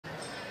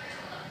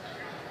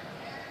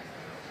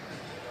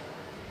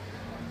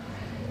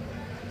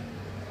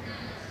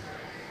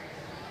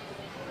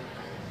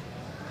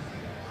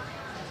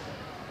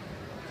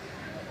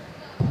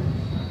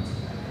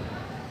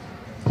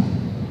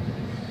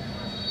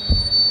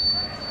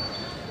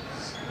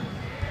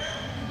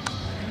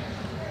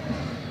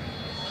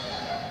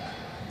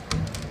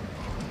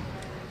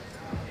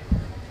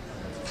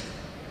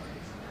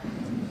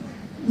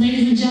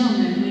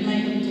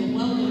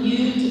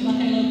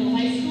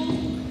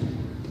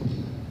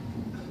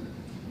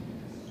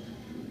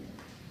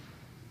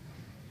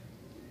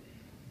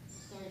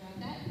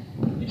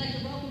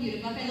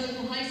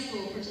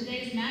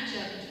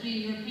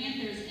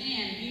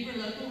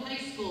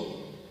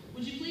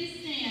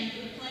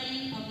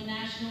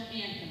national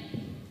anthem.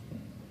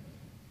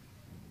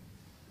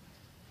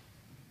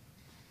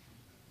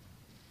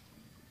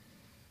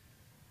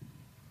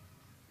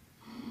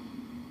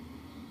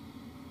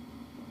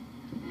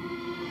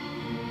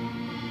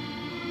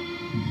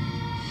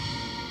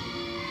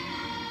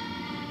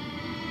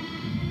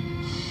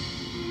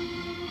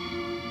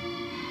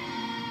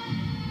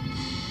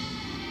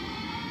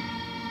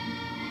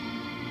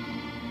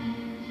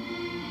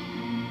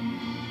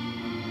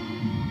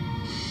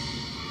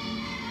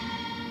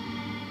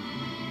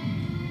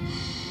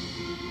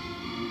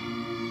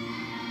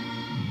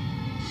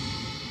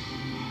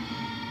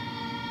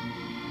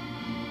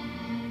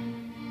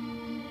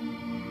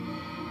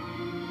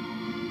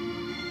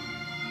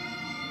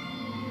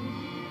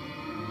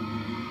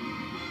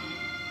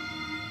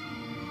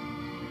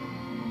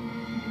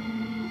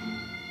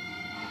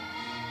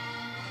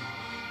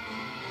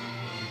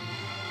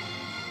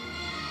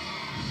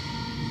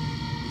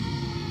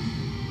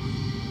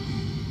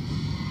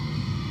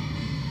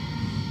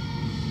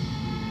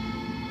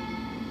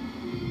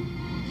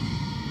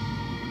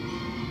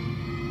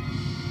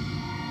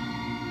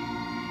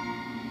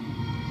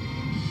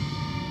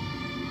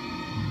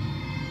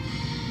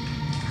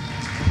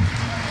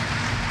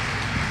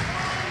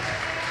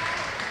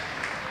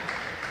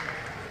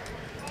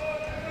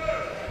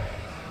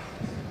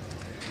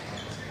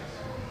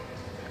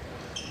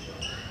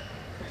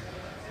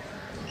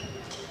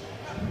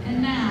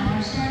 And now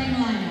our starting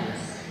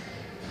lineups.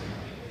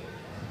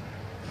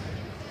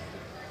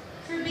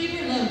 For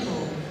Beaver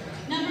Local,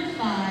 number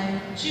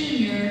 5,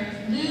 junior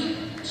Luke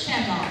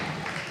Chekhov.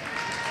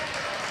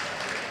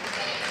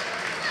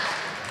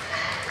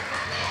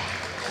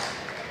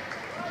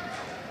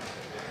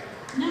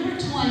 Number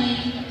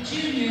 20,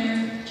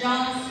 junior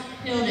Joss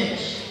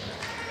Hilditch.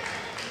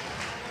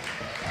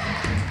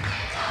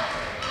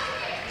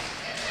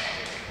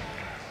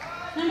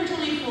 Number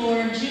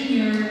 24,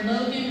 junior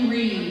Logan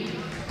Reed.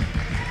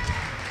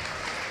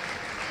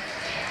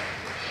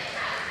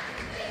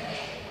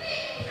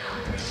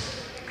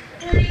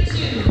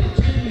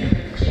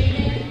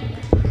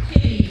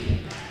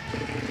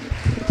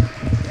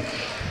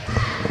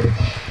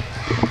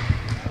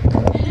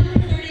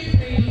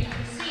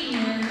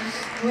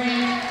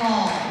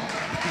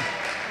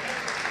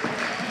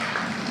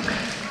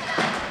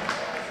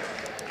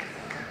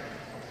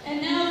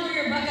 And now for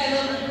your Buckeye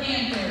Local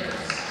Panthers.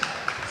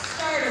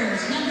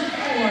 Starters, number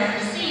 4,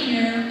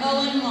 senior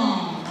Owen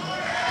Long.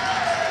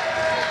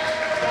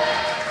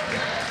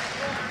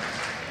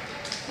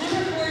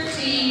 Number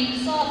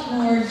 14,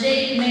 sophomore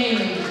Jake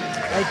Maley.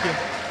 Thank you.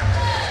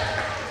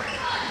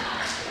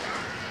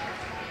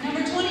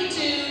 Number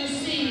 22,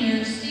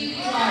 senior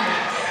Stevie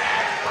Roberts.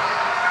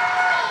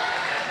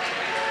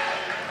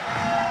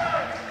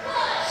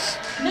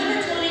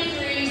 Number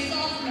 23,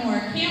 sophomore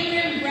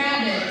Cameron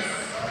Gravis.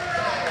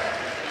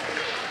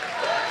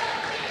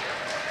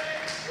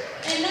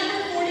 And number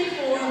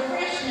 44,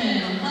 freshman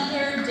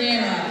Hunter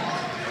Dara.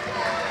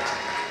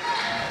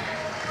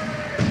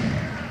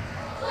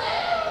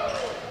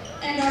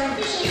 And our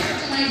officials for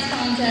tonight's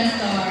contest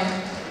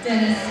are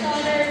Dennis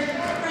Stoddard,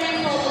 Frank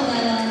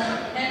Colabella,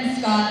 and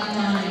Scott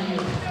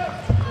Donahue.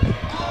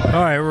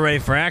 All right, we're ready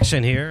for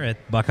action here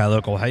at Buckeye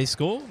Local High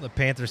School. The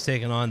Panthers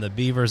taking on the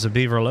Beavers of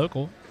Beaver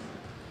Local.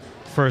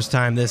 First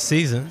time this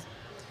season.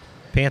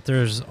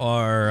 Panthers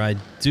are, I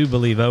do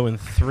believe,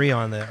 0-3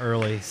 on the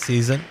early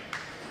season.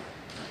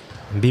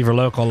 And Beaver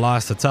Local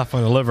lost a tough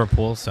one to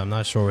Liverpool, so I'm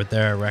not sure what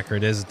their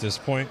record is at this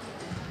point.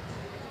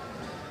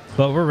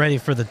 But we're ready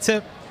for the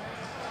tip.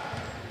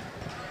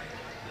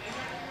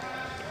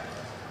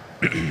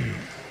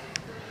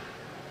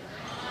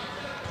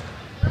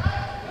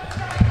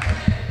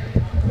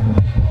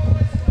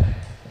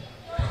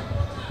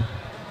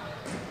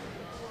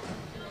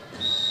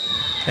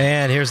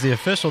 And here's the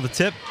official. The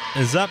tip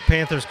is up.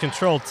 Panthers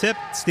control tip.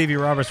 Stevie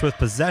Roberts with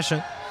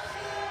possession.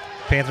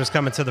 Panthers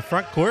coming to the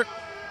front court.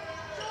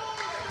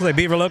 Looks like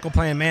Beaver Local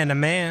playing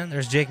man-to-man.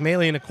 There's Jake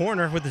Maley in the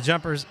corner with the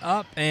jumpers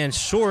up and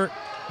short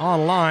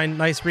on line.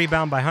 Nice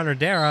rebound by Hunter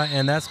Dara,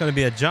 and that's going to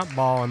be a jump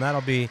ball, and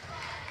that'll be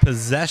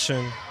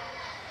possession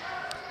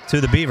to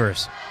the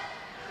Beavers.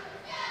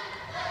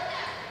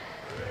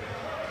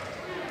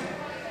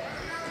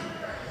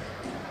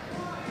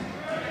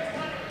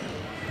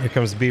 Here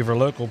comes the Beaver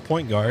Local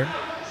point guard,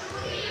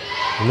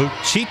 Luke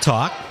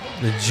Cheetalk,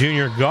 the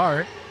junior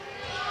guard.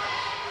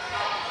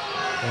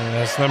 And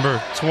that's number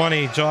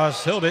 20,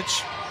 Josh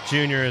Hilditch,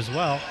 junior as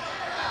well.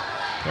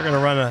 They're going to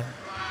run a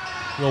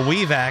little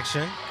weave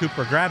action.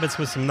 Cooper Grabbitz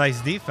with some nice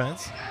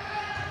defense.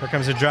 Here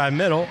comes a drive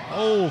middle.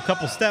 Oh, a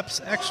couple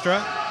steps extra.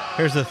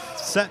 Here's a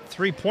set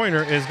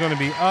three-pointer is going to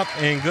be up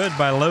and good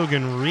by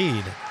Logan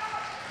Reed,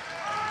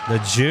 the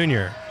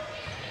junior.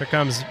 Here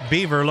comes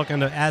Beaver looking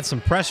to add some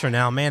pressure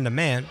now,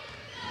 man-to-man.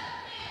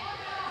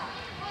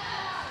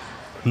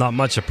 Not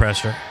much of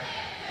pressure.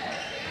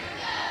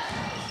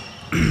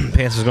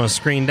 Panthers going to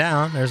screen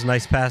down. There's a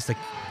nice pass to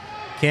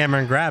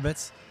Cameron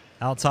Grabbitz.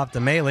 Out top to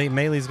Maley.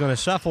 Maley's going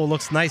to shuffle.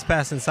 Looks nice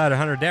pass inside to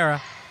Hunter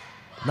Dara.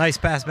 Nice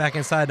pass back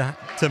inside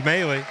to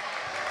Maley.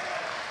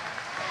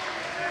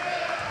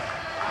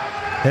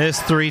 It's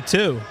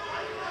 3-2.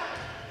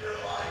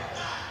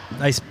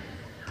 Nice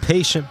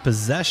patient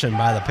possession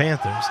by the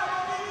Panthers.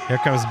 Here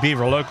comes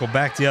Beaver Local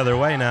back the other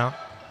way now.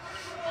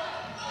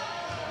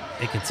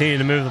 They continue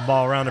to move the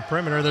ball around the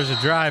perimeter. There's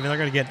a drive, and they're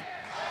going to get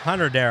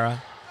Hunter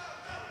Dara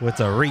with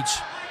a reach.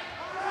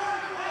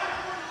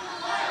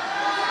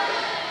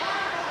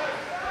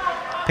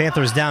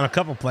 Panthers down a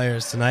couple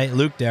players tonight.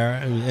 Luke Dara,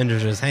 who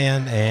injures his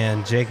hand,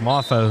 and Jake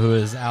Moffo, who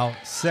is out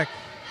sick.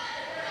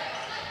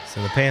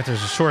 So the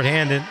Panthers are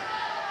shorthanded.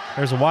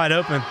 There's a wide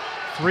open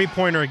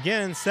three-pointer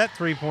again, set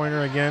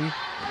three-pointer again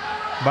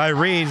by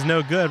Reeves.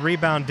 No good.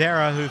 Rebound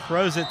Dara, who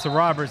throws it to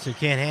Roberts, who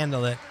can't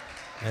handle it.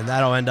 And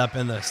that'll end up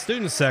in the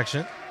student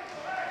section.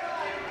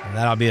 And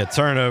that'll be a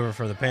turnover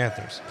for the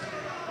Panthers.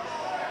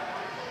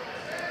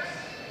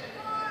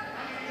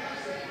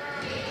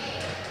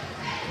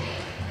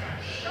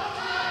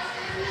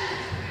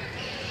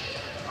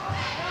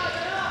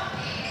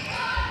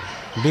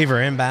 Beaver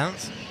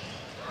inbounds.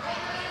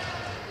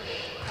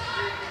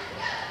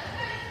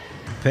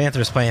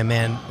 Panthers playing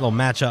man, little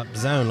matchup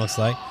zone, looks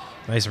like.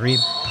 Nice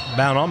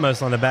rebound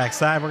almost on the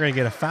backside. We're going to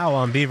get a foul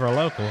on Beaver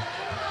Local.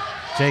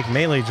 Jake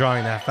Maley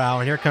drawing that foul,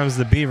 and here comes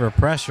the Beaver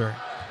pressure.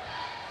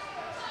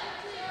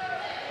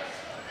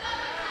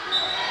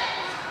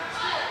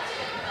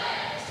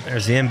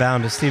 There's the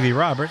inbound to Stevie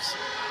Roberts.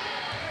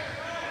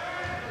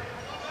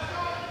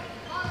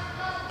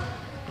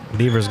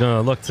 Beaver's going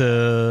to look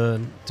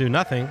to do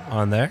nothing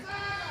on there.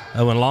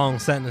 Owen Long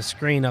setting the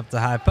screen up the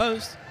high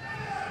post.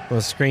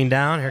 Little screen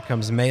down. Here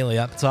comes Maley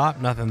up top.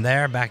 Nothing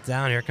there. Back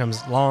down. Here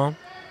comes Long.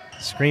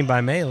 Screen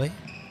by Maley.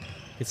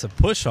 Gets a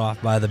push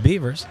off by the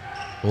Beavers.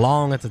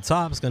 Long at the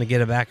top is going to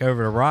get it back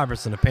over to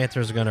Roberts, and the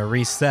Panthers are going to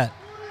reset.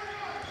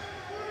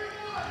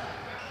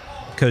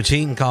 Coach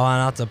Eaton calling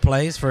out the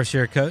plays,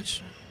 first-year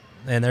coach.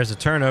 And there's a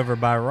turnover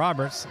by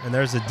Roberts, and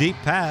there's a deep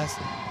pass.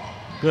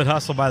 Good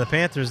hustle by the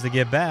Panthers to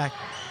get back.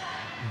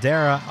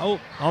 Dara,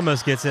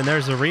 almost gets in.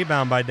 There's a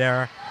rebound by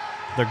Dara.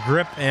 The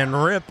grip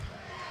and rip.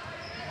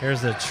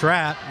 Here's the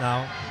trap.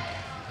 Now,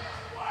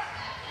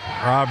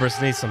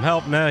 Roberts needs some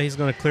help. No, he's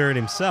going to clear it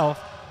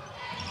himself.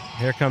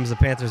 Here comes the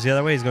Panthers the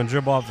other way. He's going to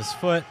dribble off his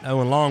foot.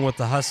 Owen Long with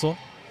the hustle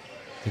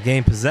to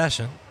gain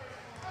possession.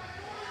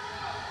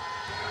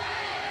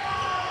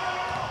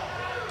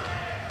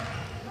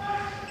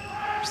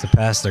 Just a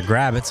pass to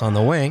Grabbitz on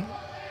the wing.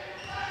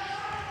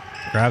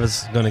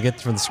 Grabbitz going to get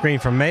from the screen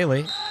from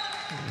Maley.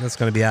 That's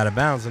going to be out of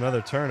bounds.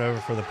 Another turnover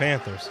for the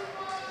Panthers.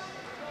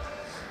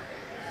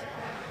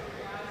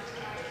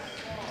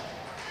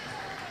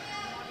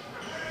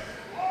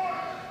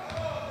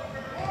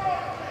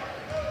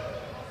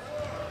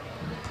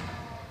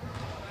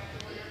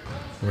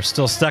 We're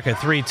still stuck at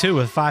 3-2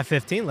 with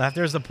 5:15 left.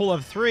 There's the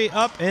pull-up three,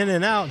 up, in,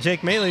 and out.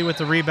 Jake Maley with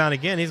the rebound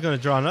again. He's going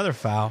to draw another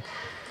foul.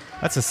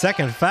 That's the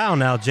second foul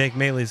now Jake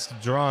Maley's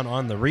drawn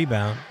on the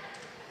rebound.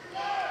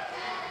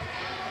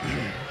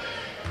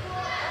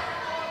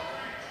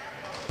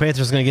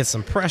 Panthers going to get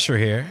some pressure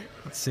here.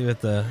 Let's see what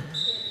they're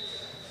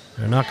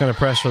not going to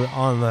pressure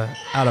on the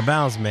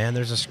out-of-bounds man.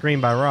 There's a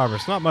screen by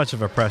Roberts. Not much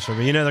of a pressure,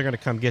 but you know they're going to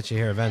come get you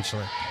here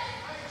eventually.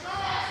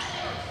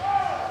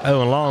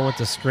 Owen Long with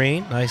the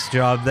screen. Nice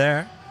job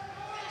there.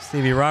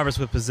 Stevie Roberts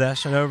with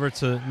possession over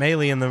to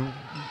Maley in the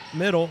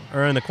middle,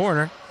 or in the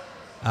corner.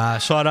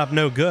 Shot up,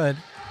 no good.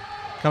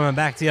 Coming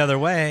back the other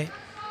way.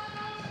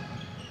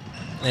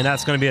 And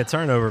that's going to be a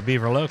turnover,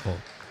 Beaver Local.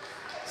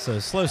 So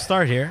slow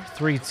start here,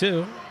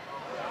 3-2.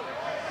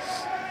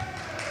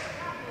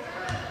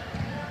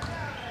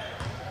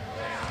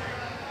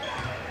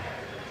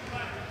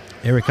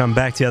 Here we come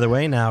back the other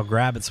way now.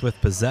 Grabbitz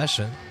with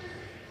possession.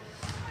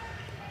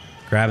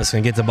 Grabbitz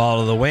going to get the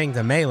ball to the wing to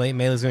Maley.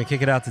 Maley's going to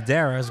kick it out to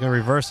Dara. He's going to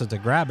reverse it to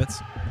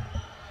Grabbitz.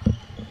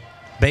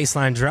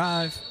 Baseline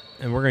drive,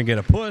 and we're going to get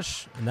a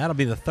push, and that'll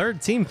be the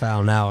third team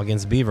foul now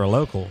against Beaver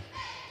Local.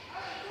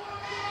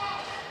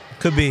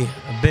 Could be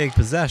a big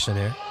possession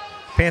here.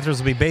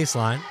 Panthers will be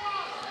baseline.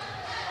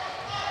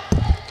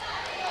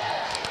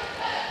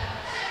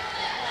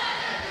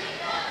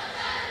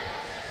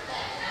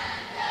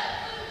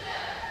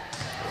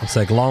 Looks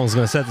like Long's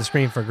going to set the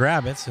screen for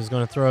Grabbitz, who's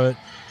going to throw it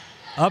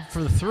up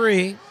for the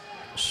three.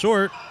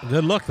 Short.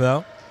 Good look,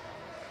 though.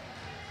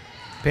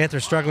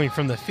 Panthers struggling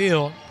from the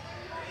field,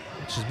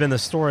 which has been the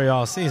story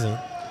all season.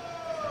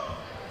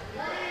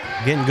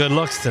 Getting good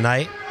looks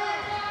tonight.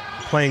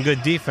 Playing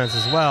good defense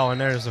as well,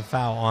 and there's a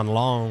foul on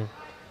Long.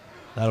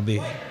 That'll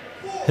be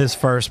his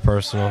first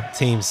personal,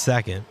 team's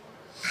second.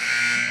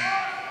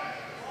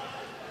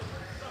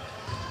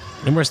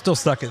 And we're still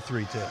stuck at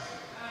 3-2.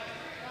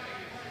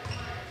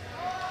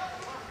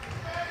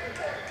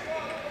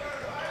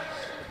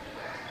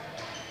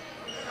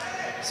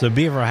 So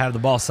Beaver have the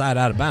ball side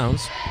out of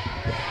bounds.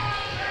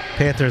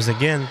 Panthers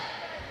again,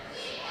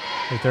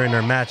 I think they're in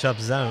their matchup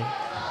zone.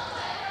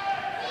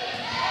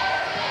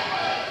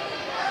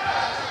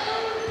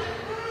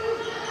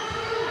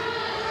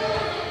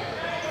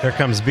 Here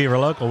comes Beaver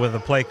Local with a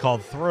play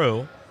called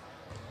through.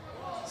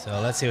 So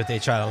let's see what they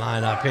try to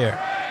line up here.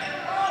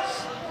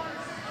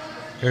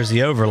 Here's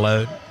the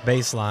overload,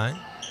 baseline.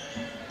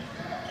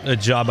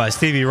 Good job by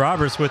Stevie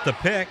Roberts with the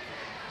pick.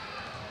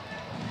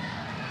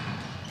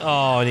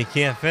 Oh, and he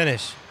can't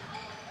finish.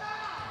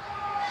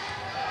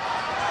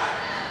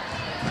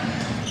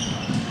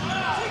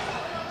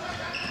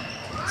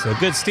 So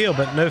good steal,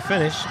 but no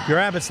finish.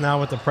 Grabbits now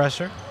with the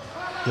pressure.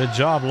 Good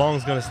job.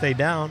 Long's going to stay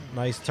down.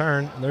 Nice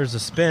turn. There's a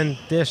spin.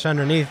 Dish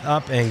underneath.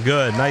 Up and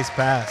good. Nice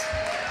pass.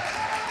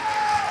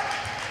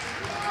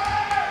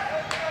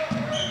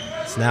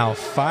 It's now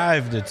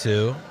 5-2.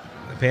 The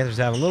Panthers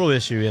have a little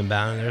issue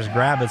inbound. There's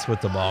Grabbits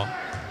with the ball.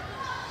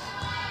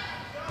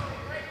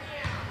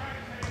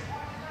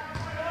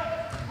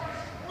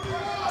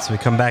 So we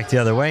come back the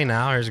other way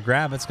now. Here's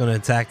Grabbits going to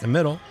attack the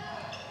middle.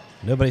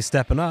 Nobody's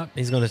stepping up.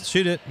 He's going to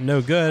shoot it.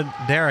 No good.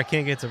 Dara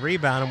can't get the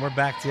rebound, and we're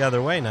back the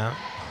other way now.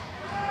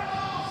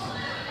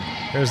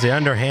 There's the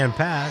underhand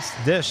pass.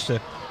 Dish to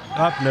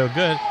up, no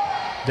good.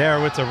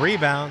 Dara with the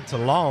rebound to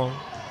Long.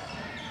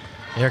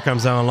 Here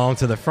comes Owen Long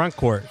to the front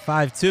court.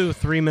 5-2,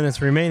 3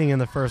 minutes remaining in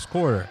the first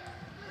quarter.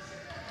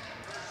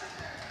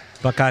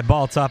 Buckeye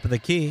ball top of the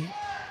key.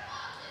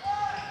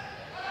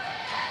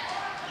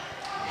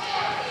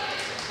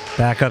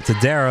 Back up to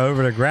Dara,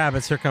 over to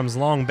Grabbits. Here comes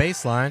Long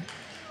baseline.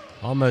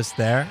 Almost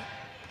there.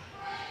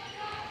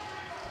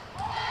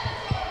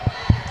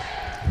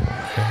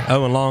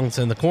 Owen Long's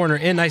in the corner.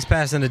 In, nice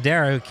pass into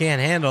Dara, who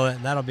can't handle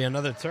it. That'll be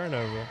another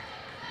turnover.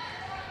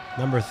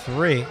 Number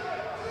 3.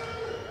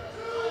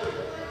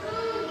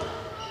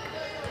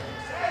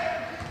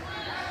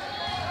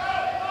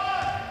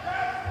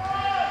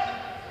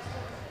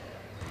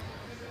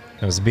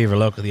 Comes the Beaver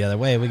local the other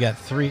way. We got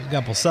a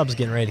couple subs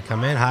getting ready to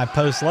come in. High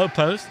post, low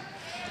post.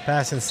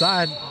 Pass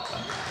inside.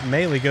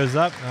 Maley goes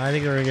up. I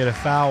think we're going to get a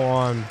foul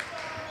on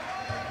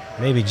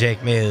maybe Jake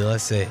Maley.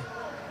 Let's see.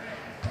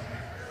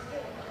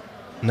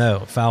 No,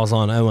 foul's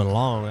on Owen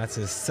Long. That's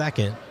his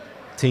second,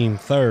 team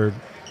third.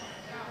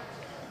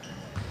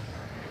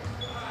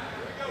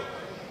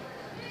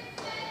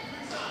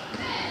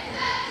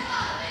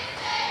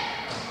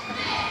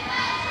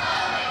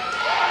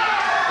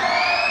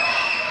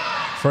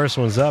 First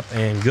one's up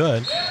and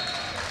good.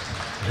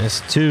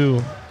 It's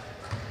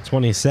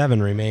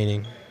 2:27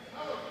 remaining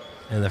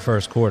in the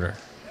first quarter.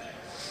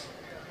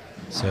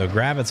 So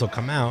Grabbits will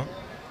come out.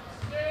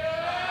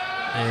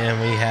 And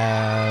we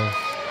have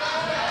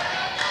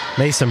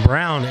Mason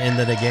Brown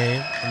into the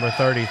game, number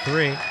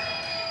 33.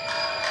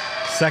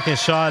 Second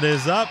shot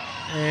is up,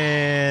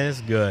 and it's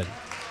good.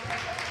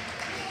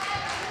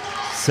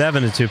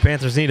 7-2.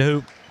 Panthers need a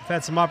hoop. We've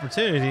had some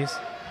opportunities,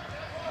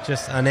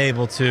 just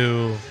unable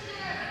to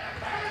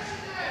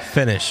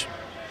finish.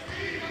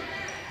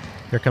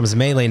 Here comes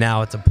Maley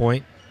now at the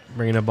point,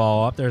 bringing the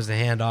ball up. There's the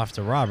handoff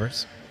to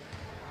Roberts.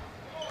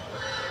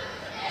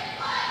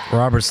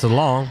 Roberts to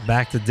Long,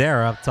 back to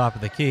Dara up top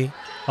of the key.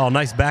 Oh,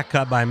 nice back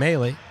cut by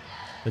Maley.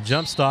 The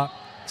jump stop,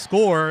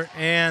 score,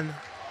 and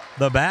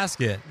the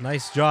basket.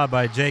 Nice job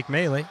by Jake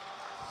Maley.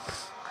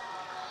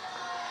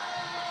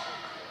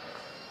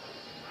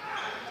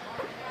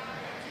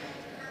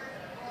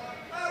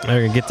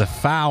 They're going to get the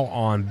foul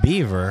on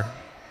Beaver.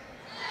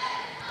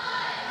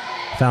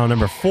 Foul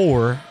number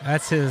 4.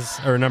 That's his,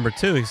 or number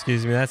 2,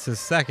 excuse me. That's his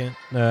second.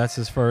 No, that's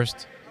his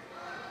first.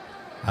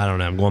 I don't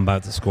know. I'm going by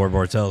what the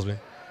scoreboard tells me.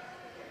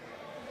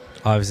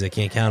 Obviously, I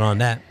can't count on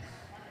that.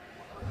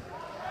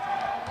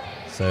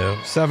 So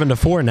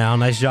 7-4 now.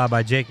 Nice job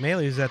by Jake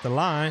Maley, who's at the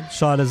line.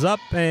 Shot is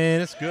up,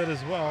 and it's good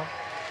as well.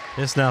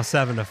 It's now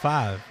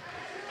 7-5.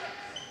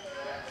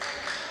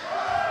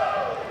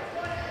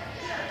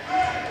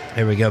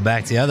 Here we go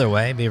back the other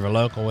way. Beaver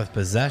local with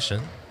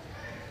possession.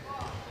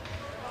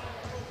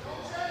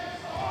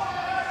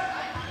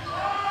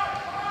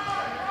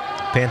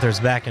 Panthers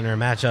back in their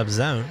matchup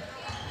zone.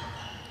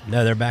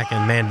 No, they're back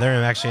in man.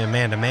 They're actually in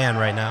man-to-man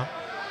right now.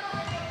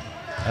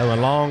 Owen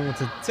Long with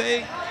the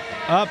take.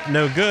 Up,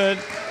 no good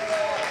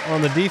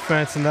on the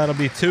defense, and that'll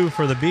be 2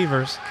 for the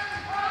Beavers.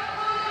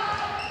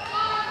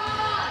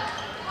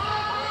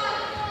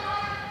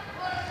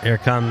 Here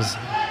comes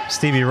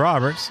Stevie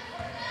Roberts.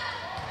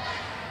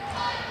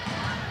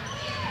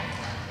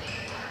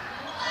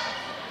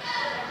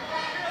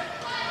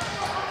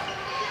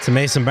 To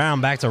Mason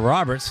Brown, back to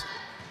Roberts.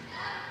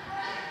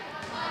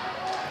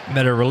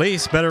 Better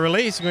release. You're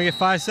going to get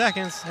 5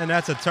 seconds, and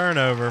that's a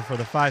turnover for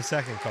the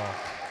 5-second call.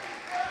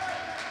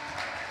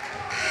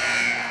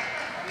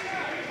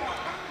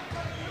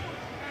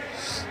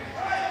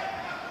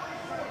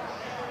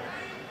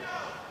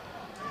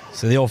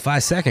 So the old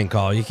 5-second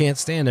call, you can't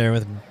stand there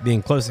with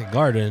being closely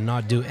guarded and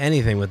not do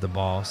anything with the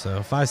ball.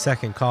 So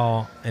 5-second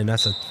call, and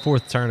that's a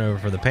 4th turnover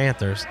for the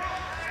Panthers.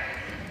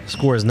 The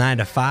score is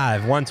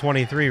 9-5,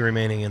 1:23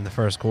 remaining in the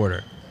first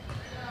quarter.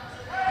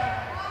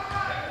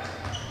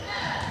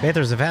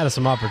 Panthers have had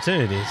some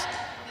opportunities.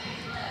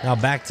 Now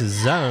back to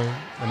zone,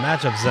 the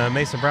matchup zone.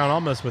 Mason Brown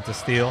almost with the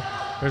steal.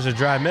 There's a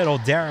drive middle.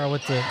 Dara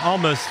with the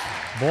almost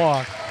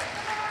block.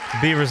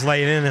 Beavers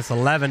laid in. It's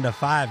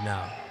 11-5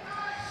 now.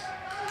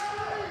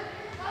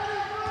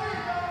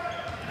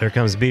 Here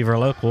comes Beaver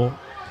local,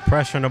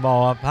 pressuring the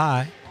ball up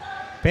high.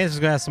 Panthers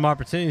going to have some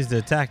opportunities to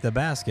attack the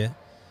basket.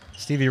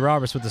 Stevie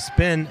Roberts with the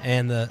spin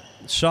and the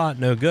shot,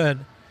 no good.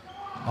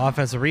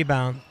 Offensive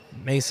rebound,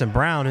 Mason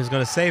Brown, who's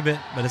going to save it,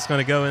 but it's going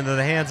to go into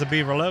the hands of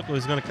Beaver Local,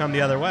 who's going to come the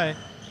other way.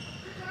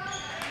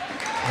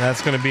 And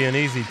that's going to be an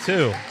easy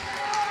 2.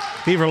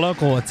 Beaver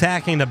Local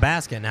attacking the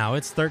basket now.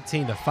 It's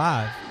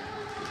 13-5.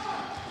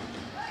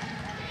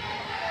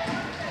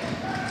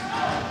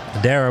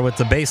 Dara with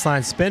the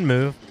baseline spin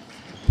move.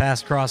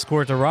 Pass cross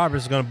court to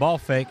Roberts, is going to ball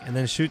fake and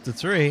then shoot the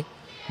 3.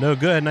 No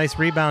good. Nice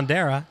rebound,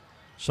 Dara.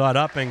 Shot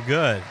up and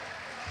good.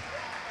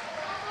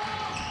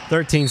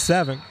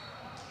 13-7.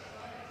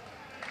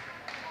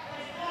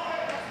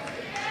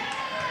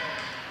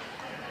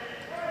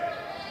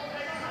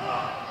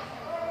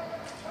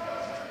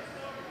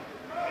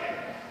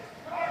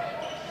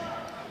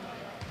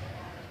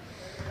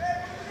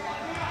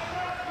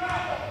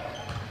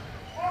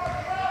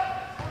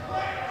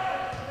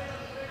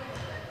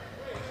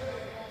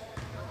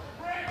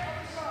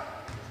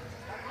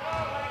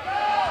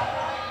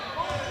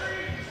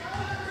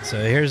 So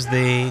here's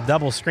the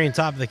double screen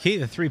top of the key.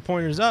 The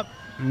 3-pointer's up.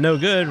 No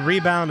good.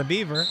 Rebound to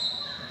Beaver.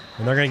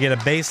 And they're going to get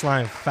a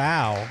baseline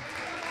foul.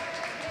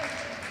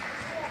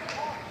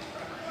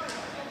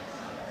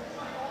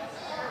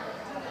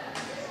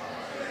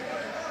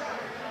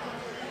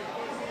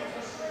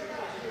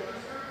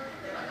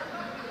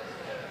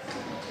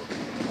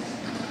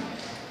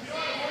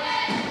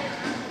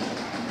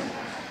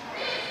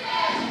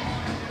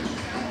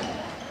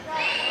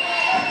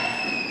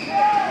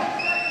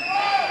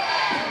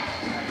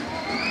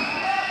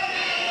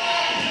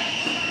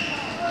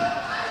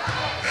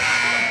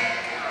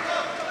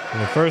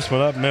 The first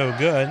one up, no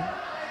good.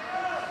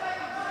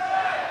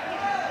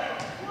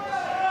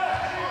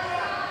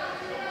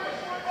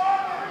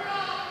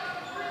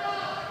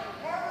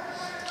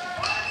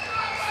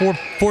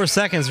 Four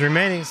seconds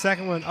remaining.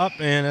 Second one up,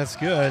 and that's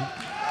good.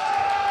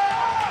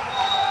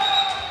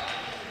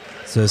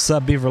 So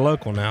sub Beaver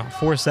Local now.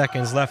 4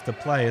 seconds left to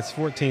play. It's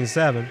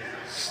 14-7.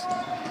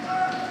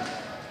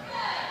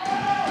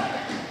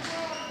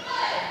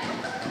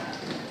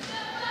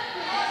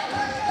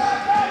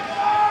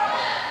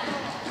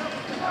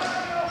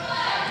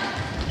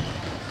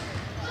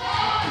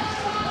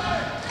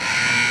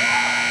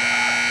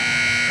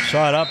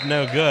 Shot up,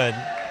 no good.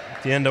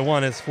 At the end of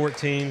one, it's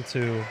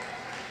 14-7.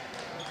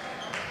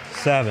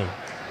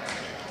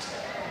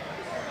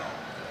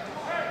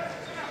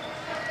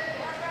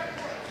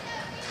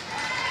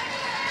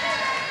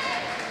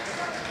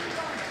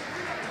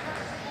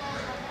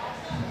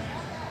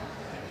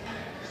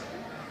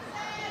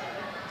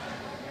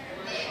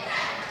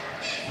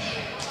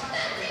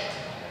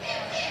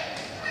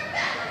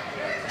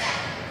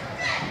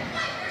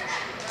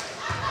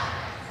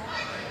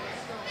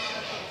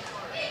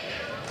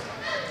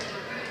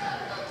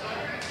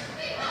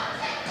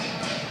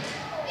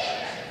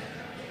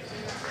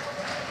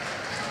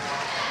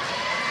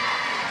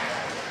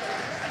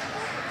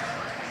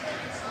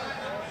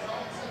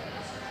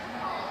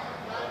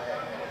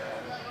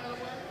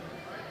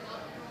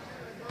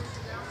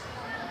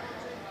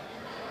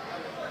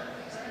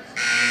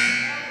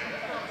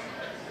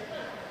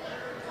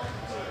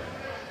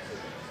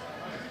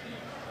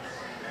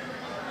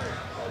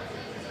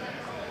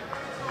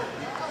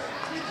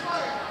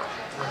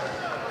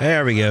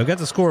 There we go. Got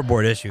the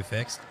scoreboard issue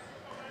fixed.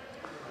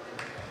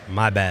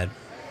 My bad.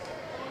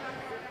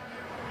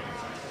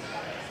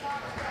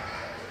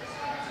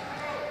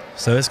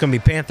 So it's going to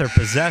be Panther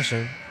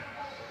possession.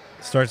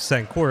 Starts the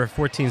second quarter,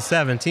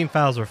 14-7. Team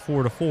fouls are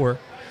 4-4.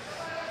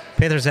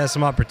 Panthers has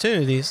some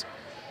opportunities.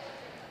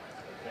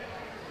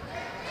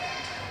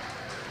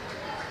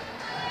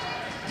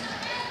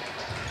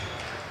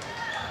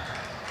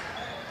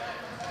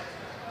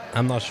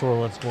 I'm not sure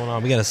what's going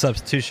on. We got a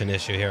substitution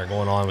issue here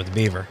going on with the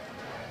Beaver.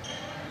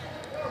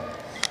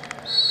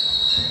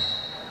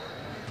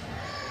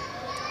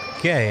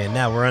 Okay, and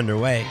now we're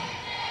underway.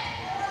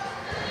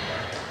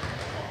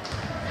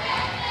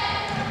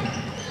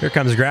 Here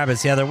comes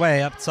Grabbits the other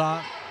way, up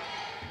top.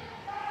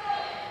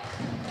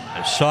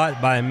 A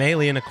shot by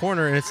Maley in the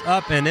corner, and it's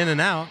up and in and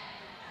out.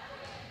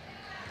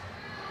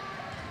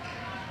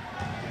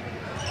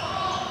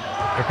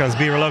 Here comes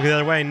Beaver Local the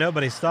other way.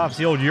 Nobody stops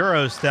the old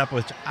Euro step,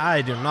 which I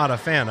am not a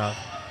fan of.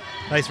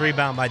 Nice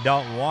rebound by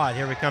Dalton Watt.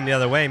 Here we come the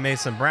other way,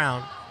 Mason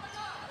Brown.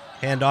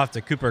 Hand off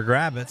to Cooper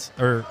Grabbits,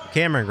 or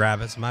Cameron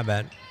Grabbits, my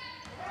bad.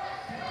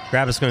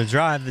 Grabbits going to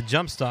drive the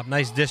jump stop.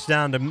 Nice dish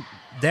down to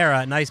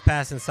Dara. Nice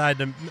pass inside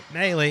to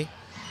Maley.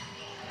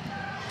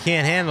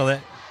 Can't handle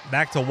it.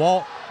 Back to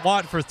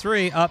Watt for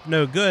 3. Up,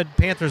 no good.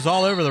 Panthers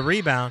all over the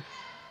rebound.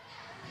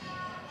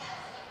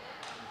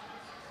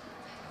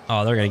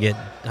 Oh, they're going to get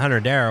Hunter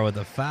Dara with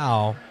the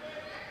foul.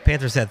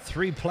 Panthers had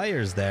 3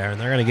 players there,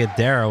 and they're going to get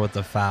Dara with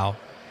the foul.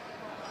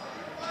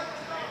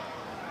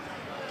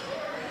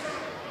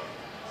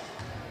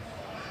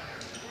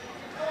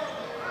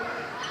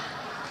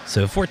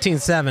 So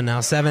 14-7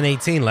 now,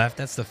 7:18 left.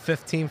 That's the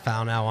 15th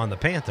foul now on the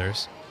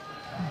Panthers.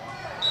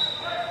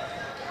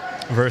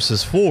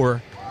 Versus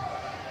 4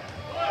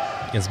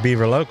 against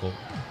Beaver Local.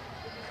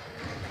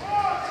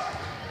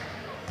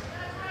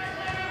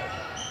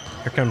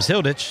 Here Here comes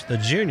Hilditch, the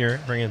junior,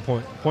 bringing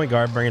point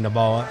guard, bringing the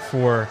ball up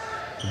for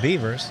the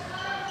Beavers.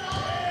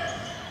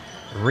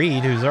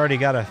 Reed, who's already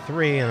got a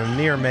 3 and a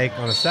near make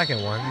on a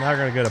second one. Now they're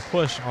going to go to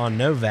push on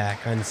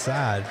Novak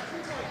inside.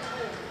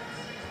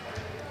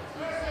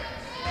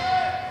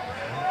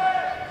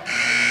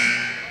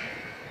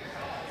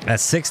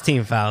 That's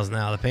 16 fouls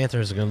now. The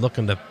Panthers are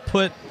looking to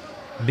put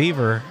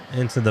Beaver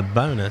into the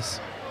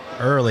bonus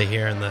early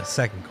here in the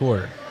second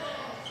quarter.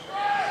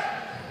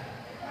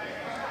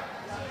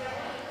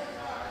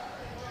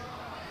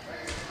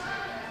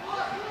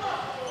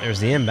 There's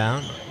the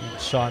inbound.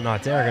 Shot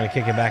not there. Going to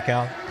kick it back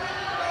out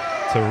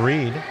to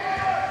Reed.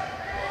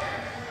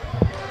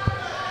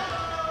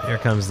 Here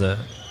comes the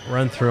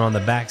run through on the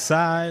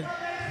backside.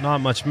 Not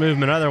much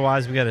movement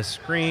otherwise. We got a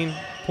screen,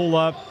 pull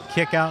up,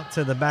 kick out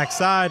to the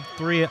backside.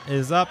 3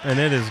 is up, and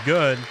it is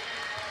good.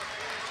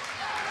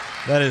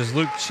 That is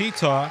Luke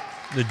Cheetah,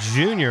 the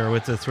junior,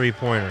 with the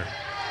 3-pointer.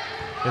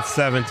 It's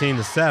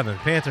 17-7.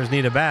 Panthers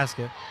need a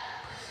basket.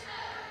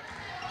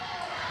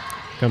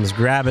 Comes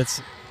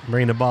Grabbitz,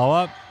 bring the ball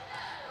up.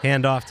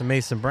 Hand off to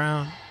Mason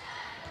Brown.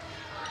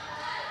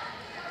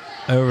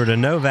 Over to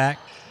Novak.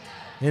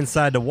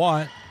 Inside to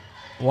Watt.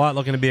 Watt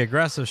looking to be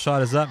aggressive.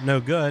 Shot is up,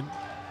 no good.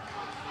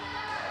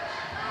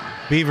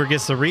 Beaver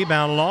gets the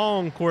rebound.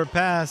 Long court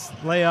pass.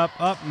 Layup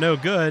up, no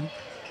good.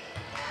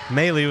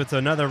 Maley with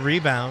another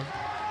rebound.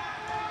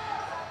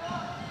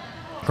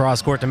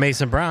 Cross court to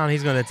Mason Brown.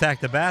 He's going to attack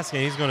the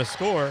basket. He's going to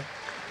score.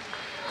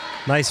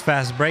 Nice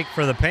fast break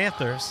for the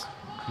Panthers.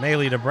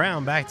 Maley to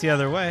Brown. Back the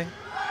other way.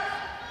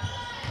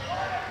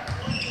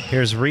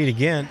 Here's Reed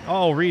again.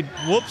 Oh, Reed,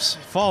 whoops,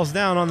 falls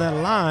down on that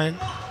line.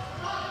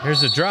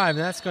 Here's a drive.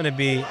 That's going to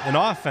be an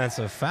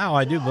offensive foul,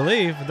 I do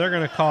believe. They're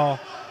going to call.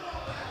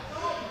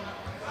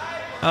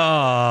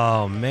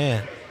 Oh,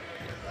 man.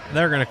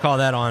 They're going to call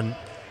that on.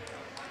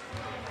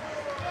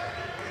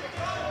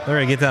 They're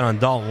going to get that on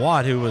Dalton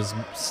Watt, who was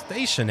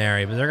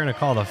stationary, but they're going to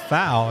call the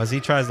foul as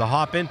he tries to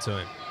hop into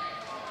it.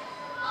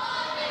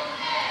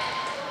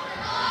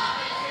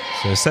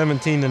 So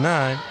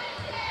 17-9.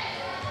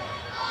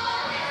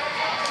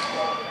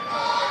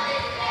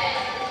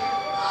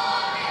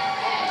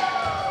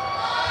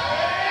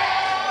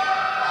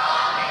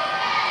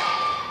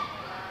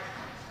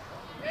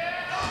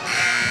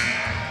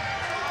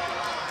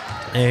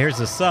 And here's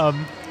a sub.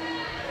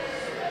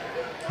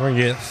 We're going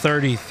to get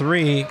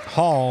 33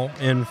 Hall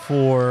in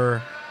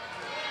for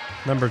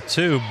number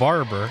 2,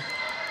 Barber,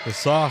 the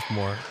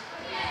sophomore.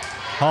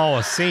 Hall,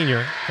 a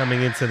senior,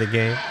 coming into the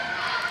game.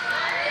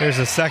 Here's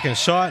a second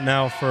shot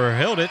now for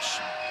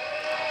Hilditch.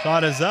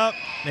 Shot is up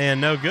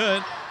and no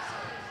good.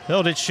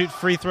 Hilditch shoot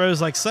free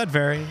throws like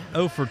Sudbury,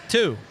 0 for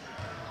 2.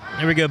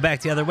 Here we go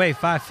back the other way.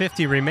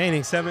 5:50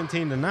 remaining,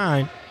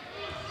 17-9.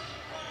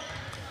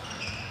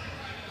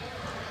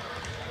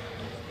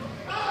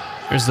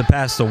 Here's the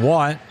pass to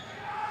Watt.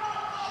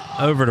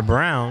 Over to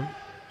Brown.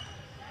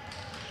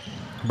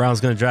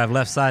 Brown's going to drive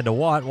left side to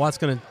Watt. Watt's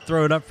going to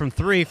throw it up from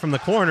 3 from the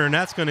corner, and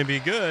that's going to be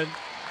good.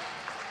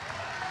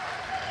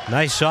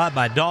 Nice shot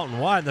by Dalton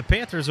Watt. The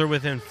Panthers are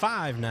within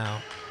 5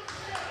 now.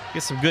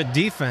 Get some good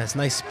defense.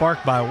 Nice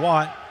spark by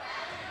Watt.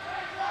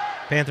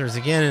 Panthers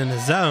again in the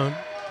zone.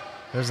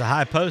 There's a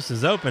high post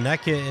is open.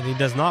 That kid, and he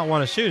does not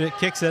want to shoot it.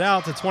 Kicks it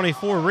out to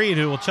 24 Reed,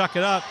 who will chuck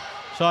it up.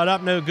 Shot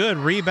up, no good.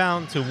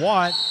 Rebound to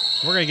Watt.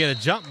 We're going to get a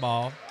jump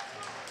ball.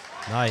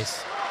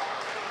 Nice.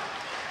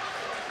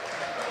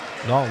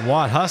 Dalton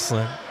Watt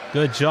hustling.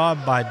 Good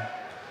job by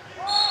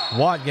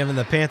Watt giving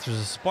the Panthers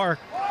a spark.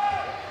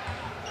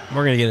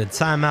 We're going to get a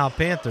timeout,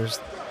 Panthers.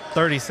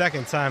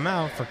 30-second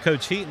timeout for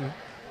Coach Heaton.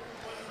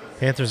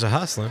 Panthers are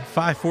hustling.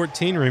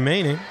 5:14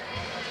 remaining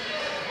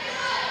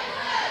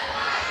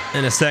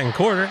in the second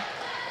quarter.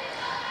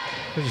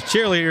 There's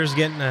cheerleaders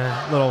getting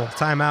a little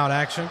timeout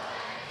action.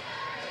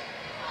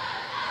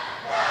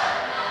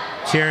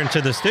 Cheering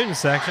to the student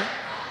section.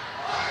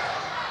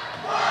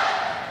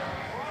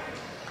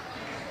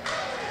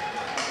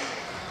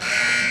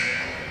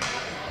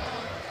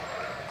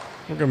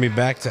 We're going to be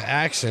back to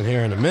action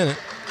here in a minute.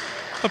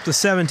 Up to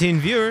 17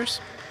 viewers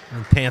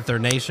in Panther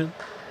Nation.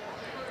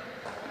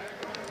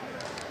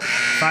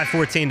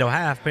 5:14 to a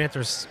half.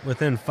 Panthers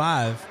within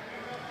 5.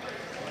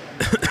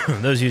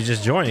 Those of you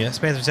just joining us,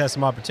 Panthers have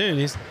some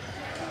opportunities,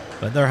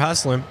 but they're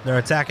hustling. They're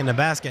attacking the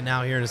basket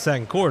now here in the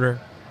second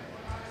quarter.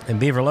 And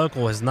Beaver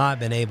Local has not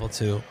been able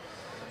to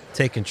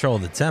take control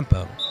of the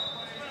tempo.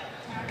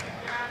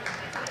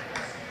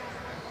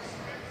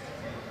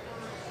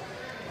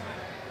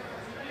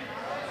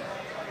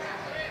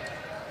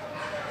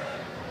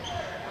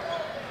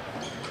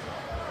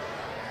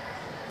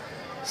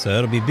 So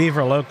it'll be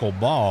Beaver Local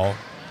ball,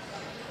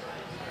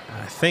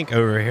 I think,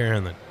 over here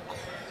in the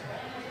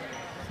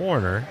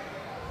corner.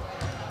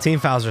 Team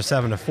fouls are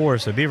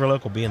 7-4, so Beaver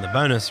Local will be in the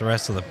bonus the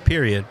rest of the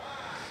period.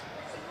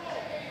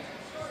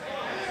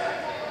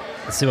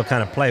 Let's see what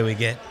kind of play we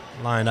get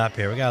lined up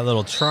here. We got a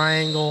little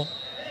triangle.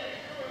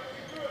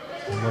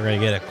 And we're going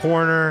to get a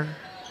corner.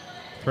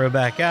 Throw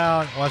back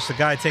out. Watch the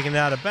guy taking it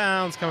out of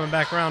bounds. Coming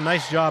back around.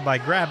 Nice job by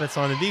Grabbitz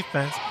on the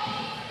defense.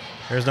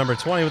 There's number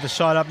 20 with the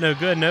shot up, no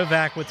good.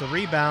 Novak with the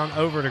rebound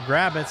over to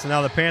Grabbitz, and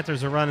now the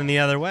Panthers are running the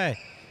other way.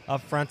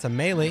 Up front to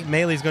Maley.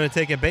 Maley's going to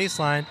take a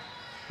baseline.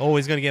 Oh,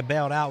 he's going to get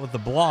bailed out with the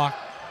block.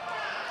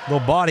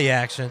 Little body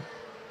action.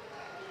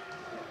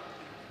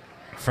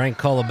 Frank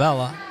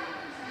Colabella.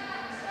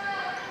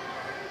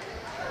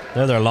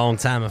 They're their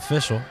longtime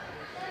official.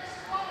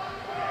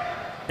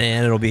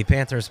 And it'll be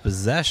Panthers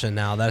possession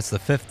now. That's the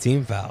 5th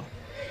team foul.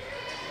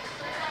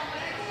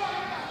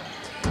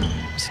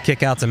 Just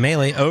kick out to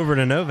Maley, over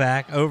to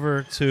Novak,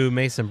 over to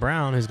Mason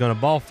Brown, who's going to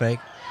ball fake.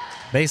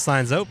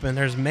 Baseline's open.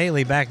 There's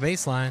Maley back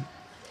baseline.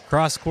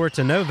 Cross court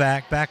to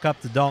Novak, back up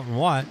to Dalton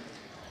Watt.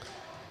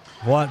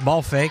 Watt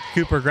ball fake.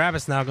 Cooper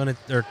Grabbitz now going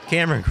to, or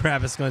Cameron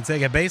Grabbitz going to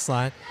take a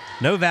baseline.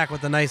 Novak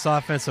with a nice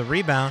offensive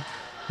rebound.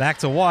 Back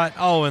to Watt.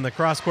 Oh, and the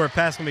cross court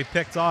pass going to be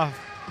picked off.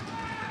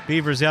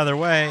 Beavers the other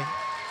way.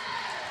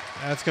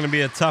 That's going to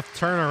be a tough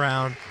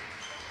turnaround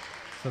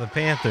for the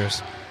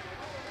Panthers.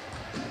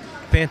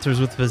 Panthers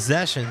with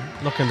possession,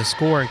 looking to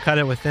score and cut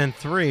it within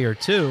 3 or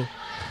 2.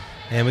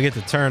 And we get the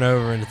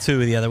turnover into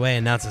 2 the other way,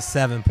 and now it's a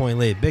 7-point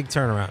lead. Big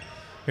turnaround.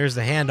 Here's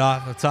the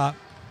handoff up top.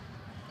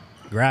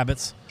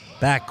 Grabbitz.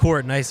 Back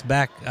court, nice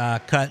back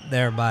cut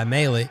there by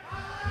Maley.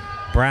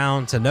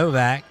 Brown to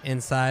Novak,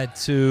 inside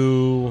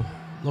to,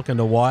 looking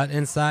to Watt,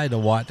 inside to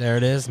Watt. There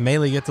it is.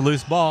 Maley gets the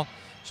loose ball.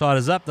 Shot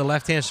is up. The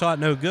left-hand shot,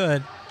 no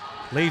good.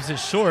 Leaves it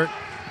short.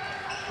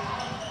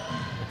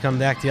 Come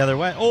back the other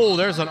way. Oh,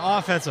 there's an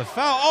offensive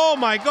foul. Oh,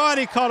 my God,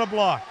 he caught a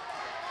block.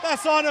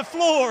 That's on the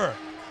floor.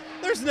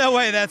 There's no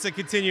way that's a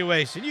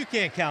continuation. You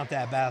can't count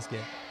that basket.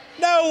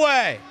 No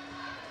way.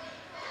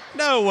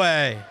 No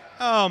way.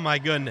 Oh, my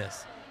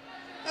goodness.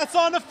 That's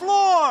on the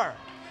floor.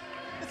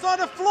 It's on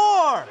the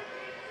floor.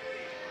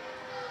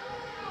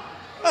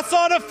 That's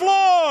on the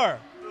floor.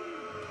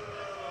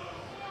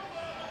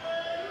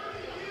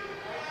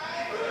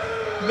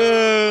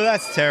 Boo,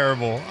 that's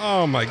terrible.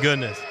 Oh, my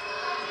goodness.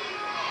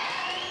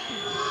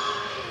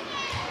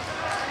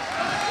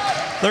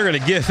 They're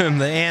going to give him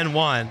the and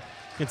one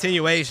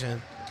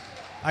continuation.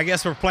 I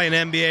guess we're playing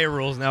NBA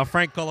rules now.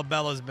 Frank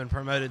Colabella has been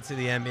promoted to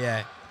the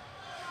NBA.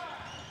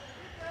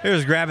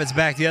 Here's Grabbitz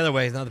back the other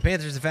way. Now the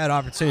Panthers have had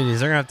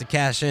opportunities. They're going to have to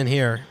cash in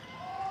here.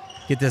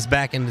 Get this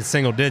back into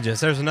single digits.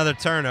 There's another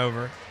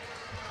turnover.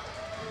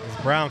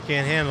 As Brown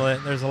can't handle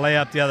it. There's a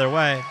layup the other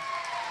way.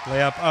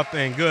 Layup up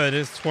and good.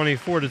 It's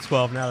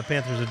 24-12. Now the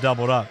Panthers are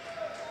doubled up.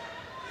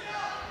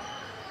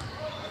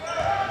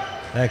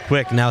 That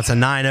quick. Now it's a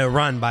 9-0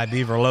 run by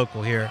Beaver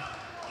Local here.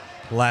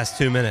 The last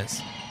 2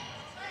 minutes.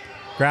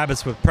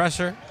 Grabbitz with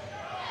pressure.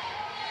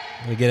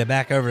 We get it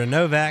back over to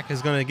Novak.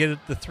 Is going to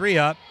get the 3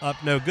 up. Up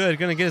no good.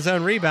 Going to get his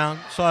own rebound.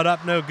 Shot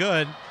up no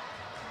good.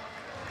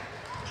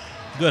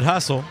 Good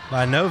hustle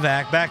by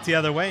Novak. Back the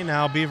other way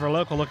now. Beaver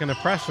Local looking to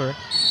pressure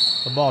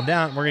the ball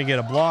down. We're going to get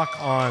a block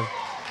on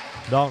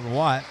Dalton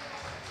Watt.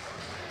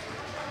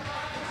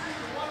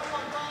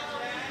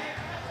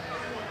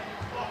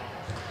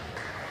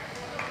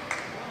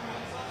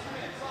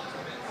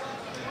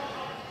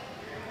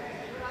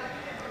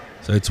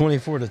 So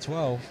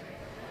 24-12.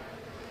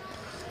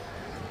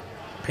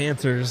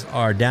 Panthers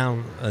are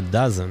down a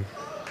dozen.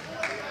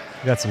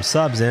 We got some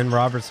subs in.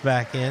 Roberts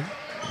back in.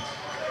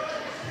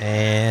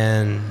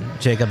 And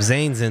Jacob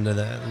Zane's into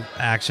the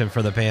action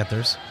for the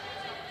Panthers.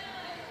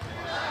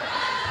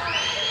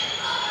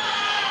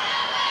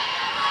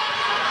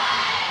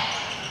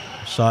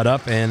 Shot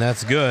up, and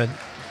that's good.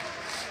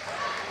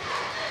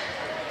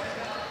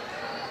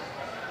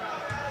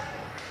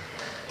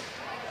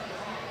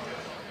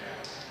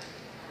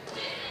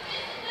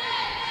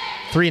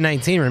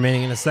 .319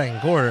 remaining in the second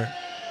quarter.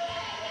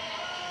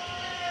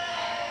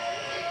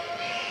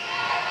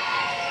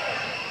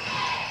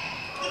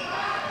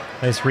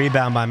 Nice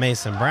rebound by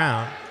Mason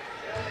Brown.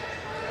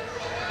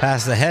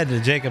 Pass ahead to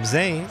Jacob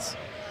Zanes.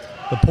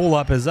 The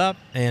pull-up is up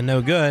and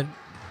no good.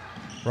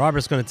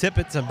 Roberts going to tip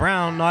it to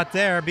Brown. Not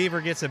there. Beaver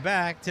gets it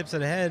back. Tips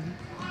it ahead.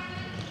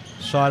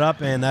 Shot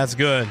up, and that's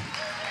good.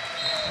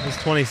 It's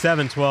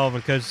 27-12,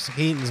 and Coach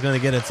Heaton's going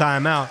to get a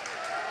timeout.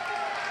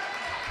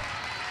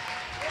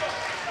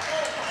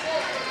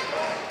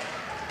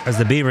 As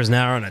the Beavers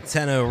now are on a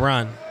 10-0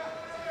 run.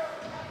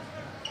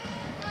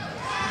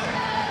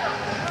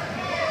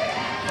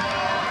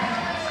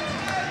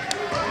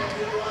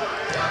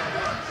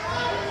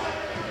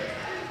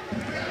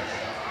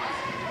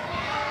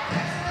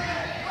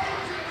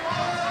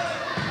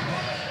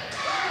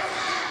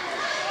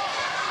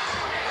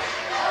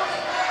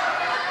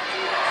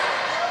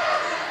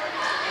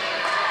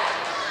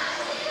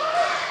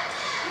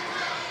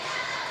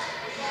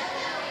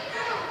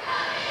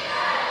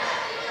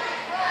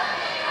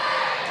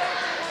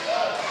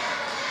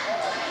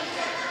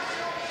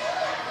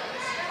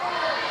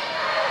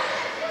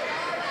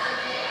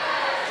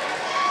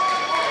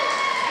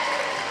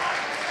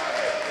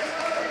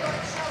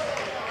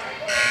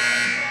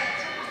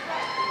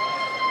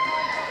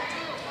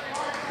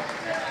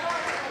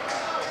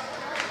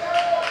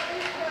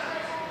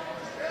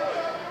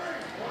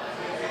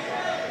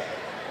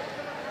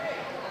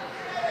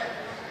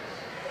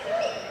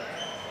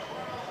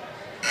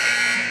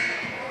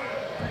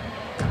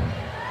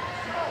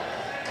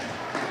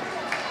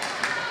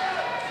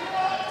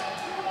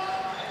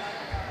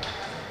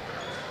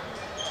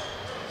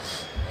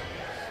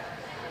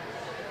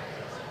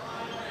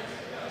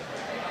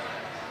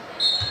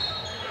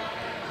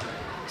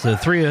 So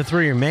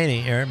 3:03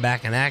 remaining here.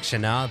 Back in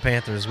action now. The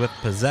Panthers with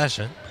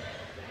possession.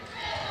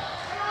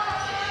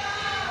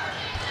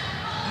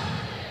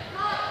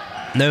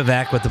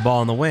 Novak with the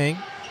ball in the wing.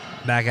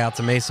 Back out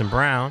to Mason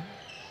Brown.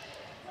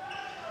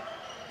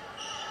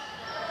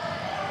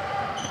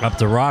 Up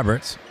to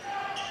Roberts.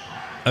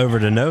 Over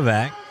to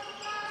Novak.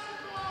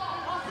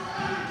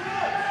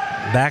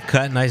 Back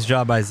cut. Nice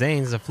job by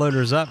Zanes. The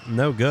floater's up.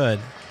 No good.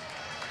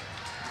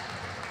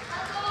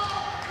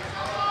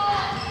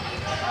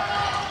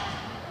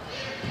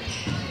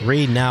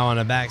 Reed now on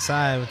the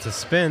backside with the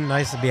spin.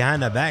 Nice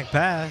behind the back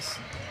pass.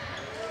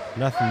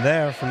 Nothing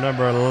there from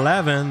number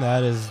 11.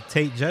 That is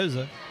Tate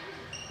Joseph.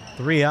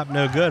 3 up,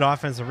 no good.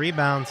 Offensive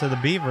rebound to the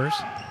Beavers.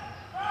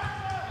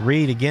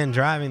 Reed again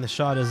driving. The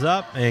shot is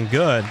up and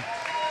good.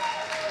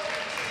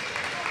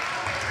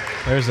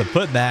 There's a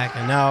putback,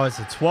 and now it's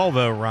a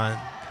 12-0 run.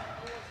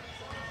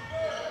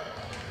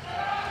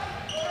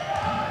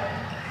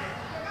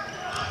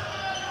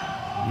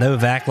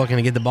 Novak looking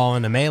to get the ball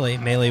into Melee.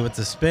 Melee with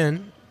the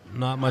spin.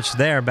 Not much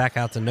there. Back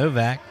out to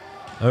Novak.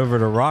 Over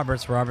to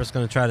Roberts. Roberts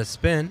going to try to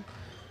spin.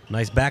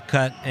 Nice back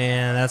cut,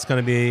 and that's going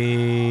to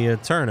be a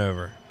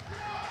turnover.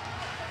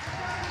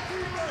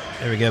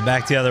 There we go.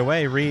 Back the other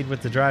way. Reed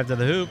with the drive to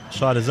the hoop.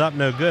 Shot is up.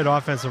 No good.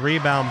 Offensive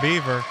rebound,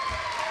 Beaver.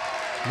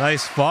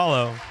 Nice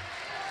follow.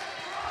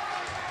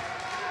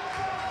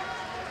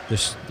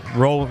 The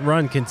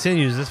run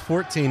continues. It's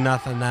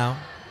 14-0 now.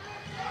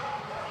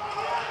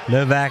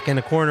 Novak in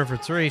the corner for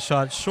 3.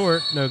 Shot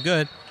short. No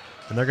good.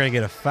 And they're going to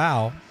get a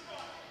foul.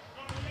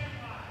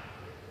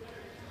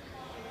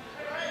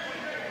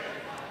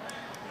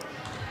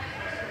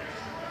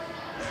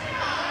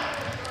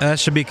 That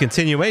should be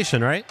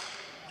continuation, right?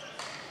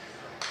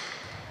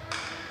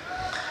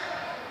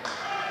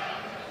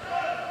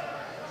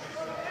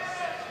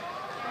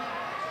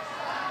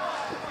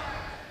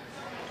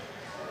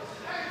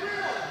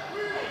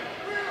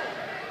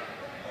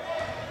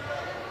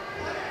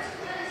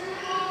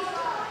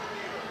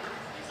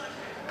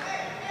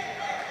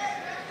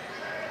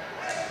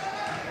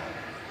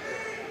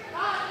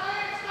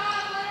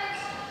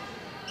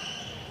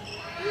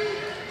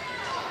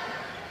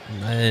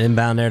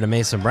 Inbound there to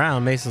Mason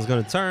Brown. Mason's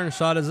going to turn.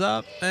 Shot is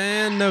up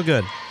and no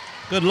good.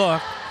 Good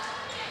look.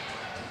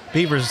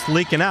 Beavers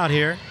leaking out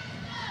here.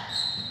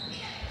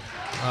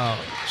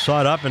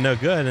 Shot up and no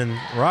good. And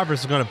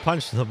Roberts is going to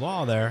punch the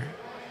ball there.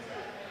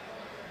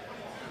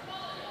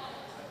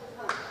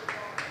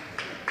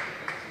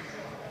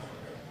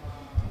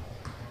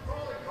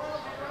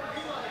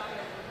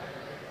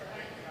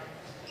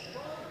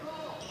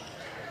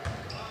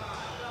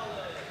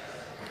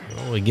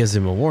 Oh, he gives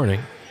him a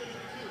warning.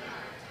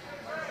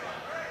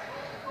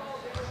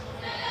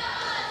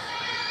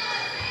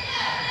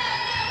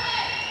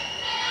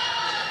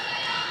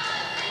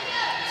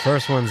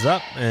 First one's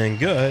up and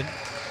good.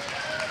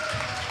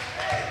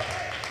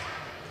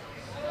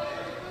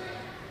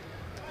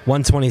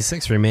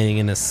 1:26 remaining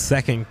in the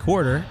second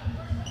quarter.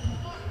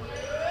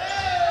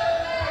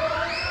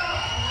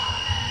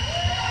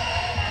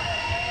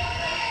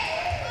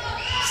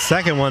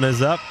 Second one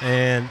is up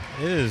and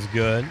it is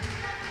good.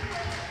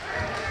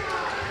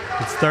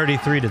 It's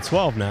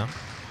 33-12 now.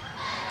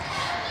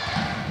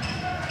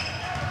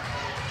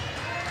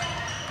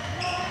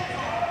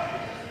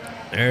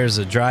 There's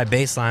a dry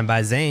baseline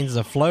by Zanes.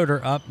 A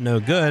floater up, no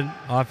good.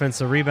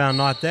 Offensive rebound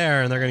not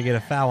there, and they're going to get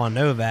a foul on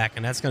Novak,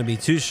 and that's going to be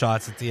 2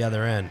 shots at the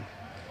other end.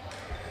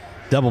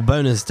 Double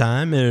bonus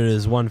time. It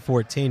is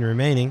 1:14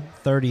 remaining,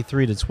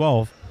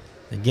 33-12.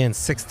 Again,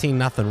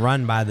 16-0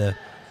 run by the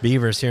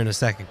Beavers here in the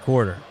second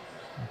quarter.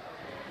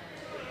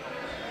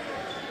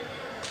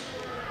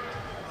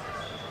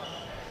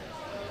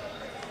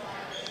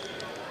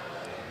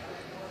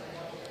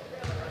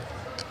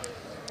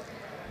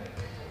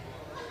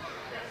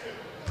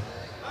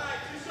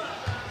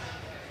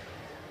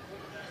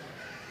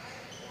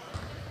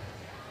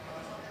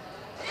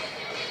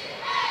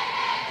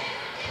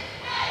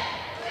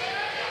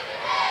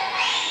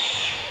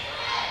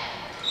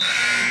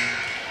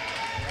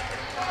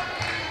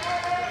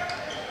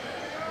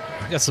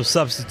 Got some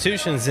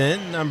substitutions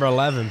in. Number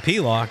 11,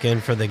 Pelock in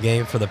for the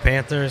game for the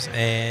Panthers.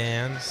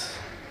 And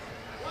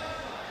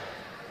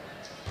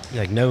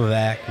like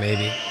Novak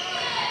maybe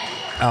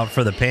out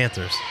for the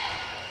Panthers.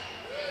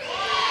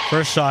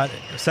 First shot,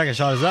 second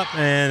shot is up,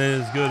 and it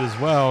is good as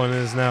well. And it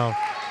is now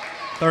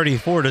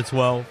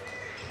 34-12. Here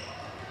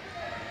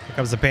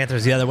comes the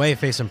Panthers the other way,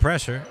 facing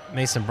pressure.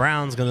 Mason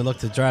Brown's going to look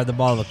to drive the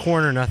ball to the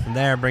corner. Nothing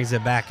there. Brings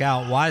it back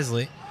out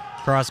wisely.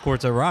 Cross court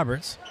to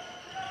Roberts.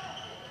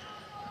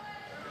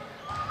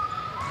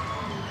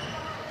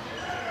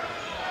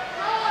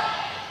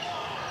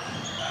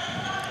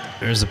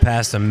 There's a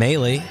pass to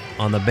Melee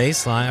on the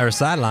baseline or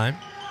sideline.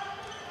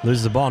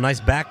 Loses the ball. Nice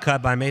back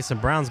cut by Mason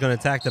Brown's going to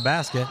attack the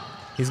basket.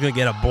 He's going to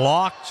get a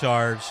block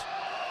charge.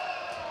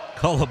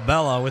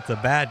 Colabella with the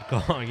bad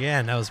call.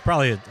 Again, that was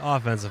probably an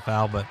offensive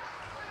foul, but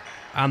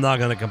I'm not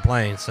going to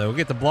complain. So we'll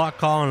get the block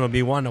call, and it'll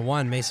be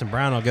 1-1. Mason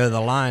Brown will go to the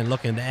line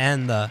looking to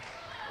end the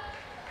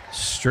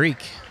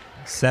streak.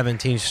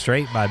 17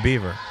 straight by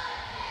Beaver.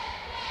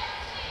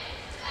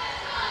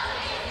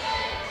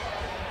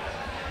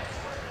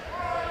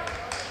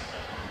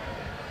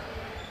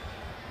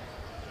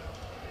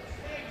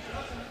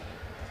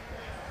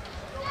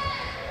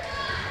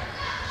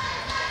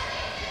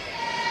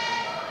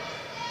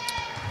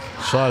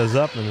 shot is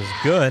up and is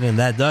good, and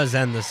that does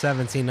end the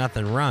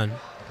 17-0 run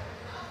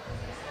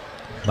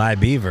by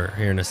Beaver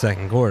here in the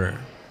second quarter.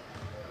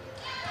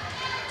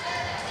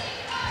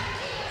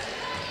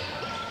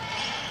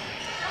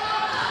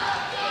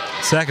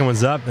 Second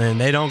one's up,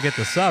 and they don't get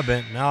the sub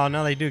in.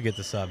 No, they do get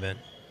the sub in.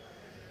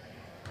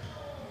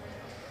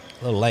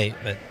 A little late,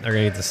 but they're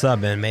going to get the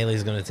sub in.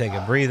 Maley's going to take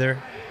a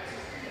breather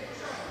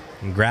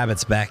and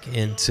Grabbit's back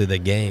into the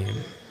game.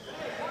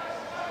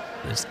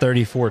 It's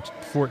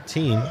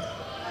 34-14,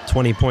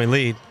 20-point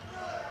lead.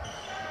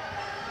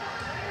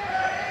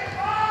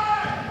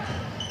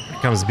 Here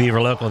comes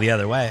Beaver Local the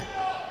other way.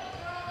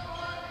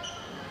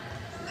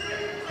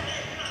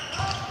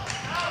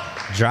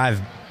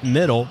 Drive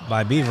middle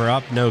by Beaver,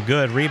 up, no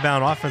good.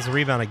 Rebound, offensive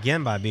rebound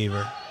again by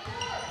Beaver.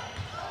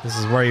 This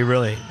is where you're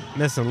really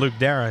missing Luke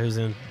Dara, who's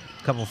in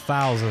a couple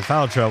fouls and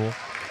foul trouble.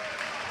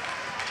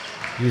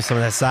 Use some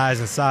of that size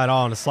inside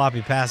all, and a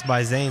sloppy pass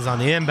by Zanes on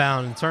the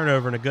inbound, and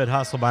turnover and a good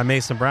hustle by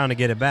Mason Brown to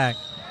get it back.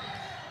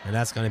 And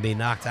that's going to be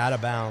knocked out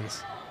of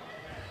bounds.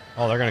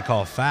 Oh, they're going to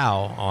call a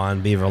foul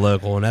on Beaver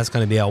Local, and that's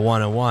going to be a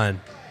 1-on-1.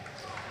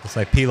 Looks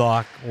like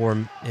Pelock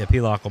will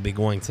be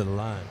going to the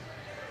line.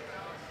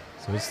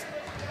 So it's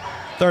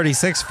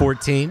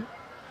 36-14.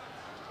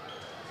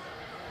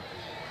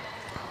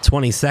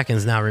 20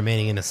 seconds now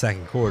remaining in the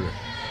second quarter.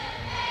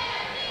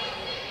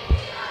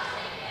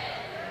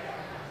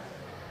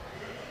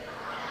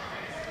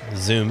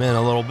 Zoom in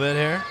a little bit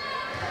here.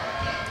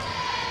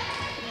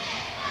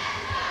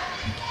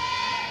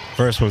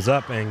 First one's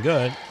up and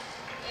good.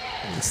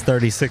 It's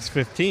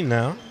 36-15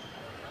 now.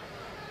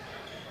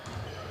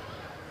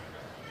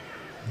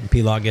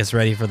 Pelock gets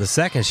ready for the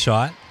second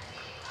shot.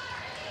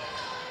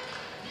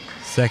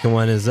 Second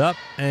one is up,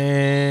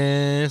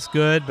 and it's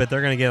good, but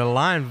they're going to get a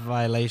line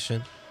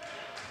violation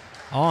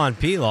on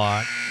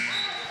Pelock.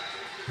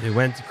 He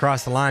went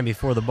across the line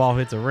before the ball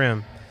hit the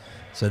rim.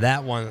 So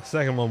that one, the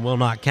second one, will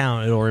not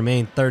count. It'll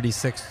remain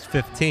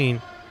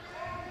 36-15.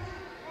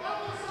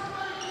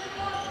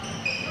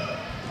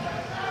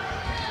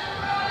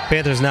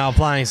 Panthers now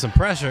applying some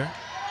pressure.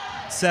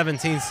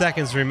 17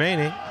 seconds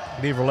remaining.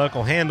 Beaver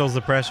Local handles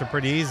the pressure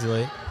pretty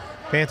easily.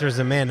 Panthers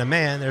a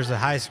man-to-man. There's a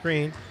high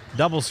screen,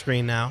 double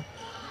screen now.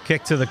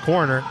 Kick to the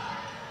corner.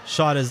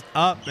 Shot is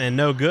up and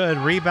no good.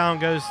 Rebound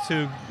goes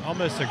to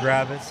almost to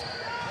Grabbit's.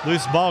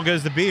 Loose ball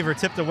goes to Beaver,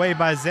 tipped away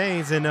by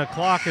Zanes, and the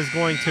clock is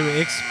going to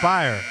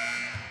expire.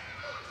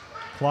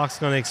 Clock's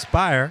going to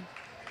expire,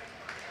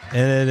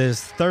 and it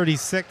is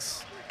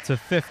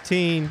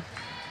 36-15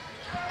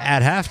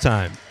 at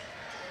halftime.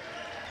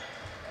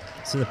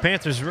 So the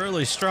Panthers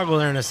really struggled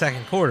there in the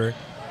second quarter.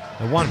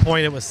 At one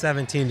point, it was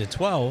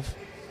 17-12,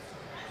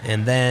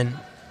 and then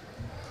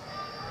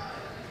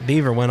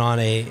Beaver went on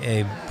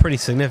a pretty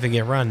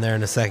significant run there in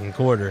the second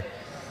quarter,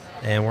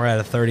 and we're at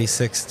a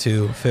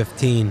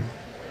 36-15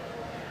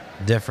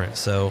 difference.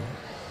 So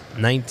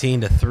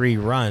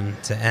 19-3 run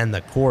to end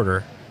the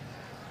quarter,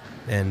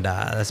 and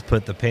let's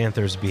put the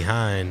Panthers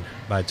behind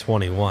by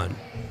 21.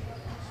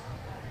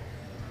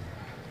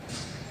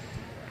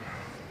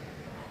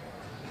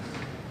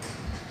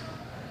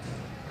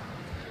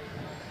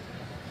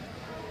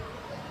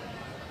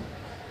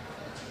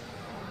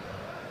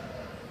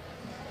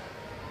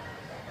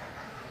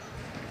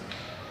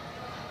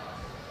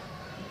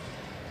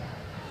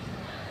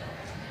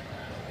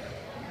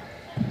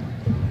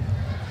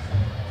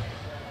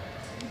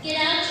 Get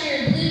out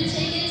your blue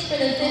tickets for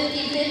the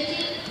 50-50.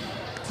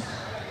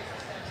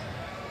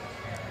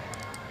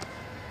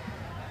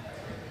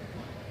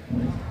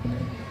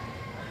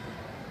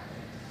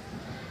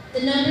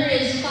 The number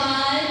is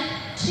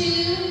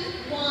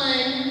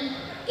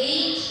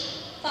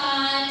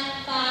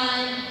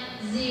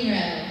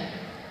 5218550.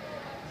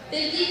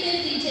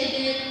 50-50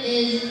 ticket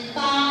is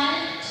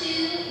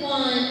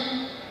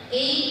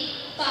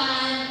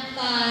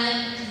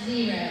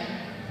 5218550.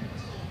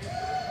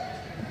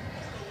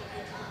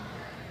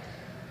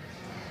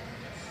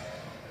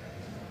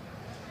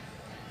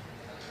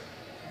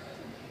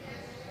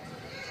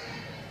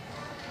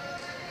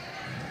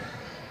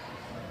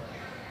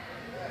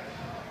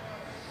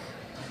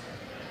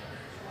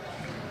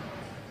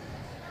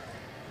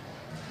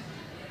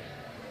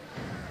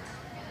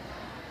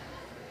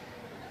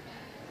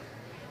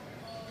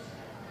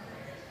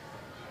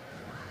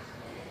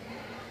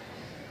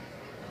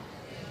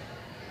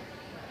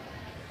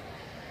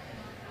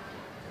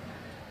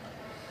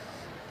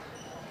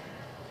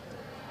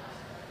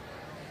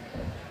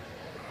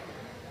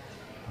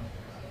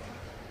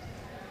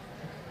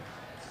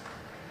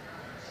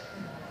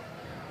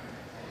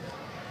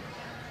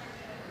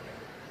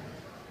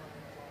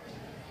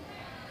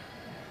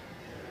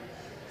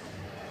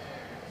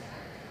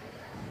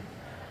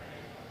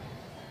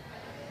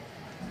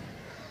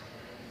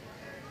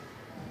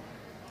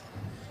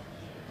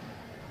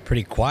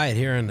 Pretty quiet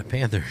here in the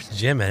Panthers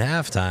gym at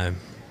halftime.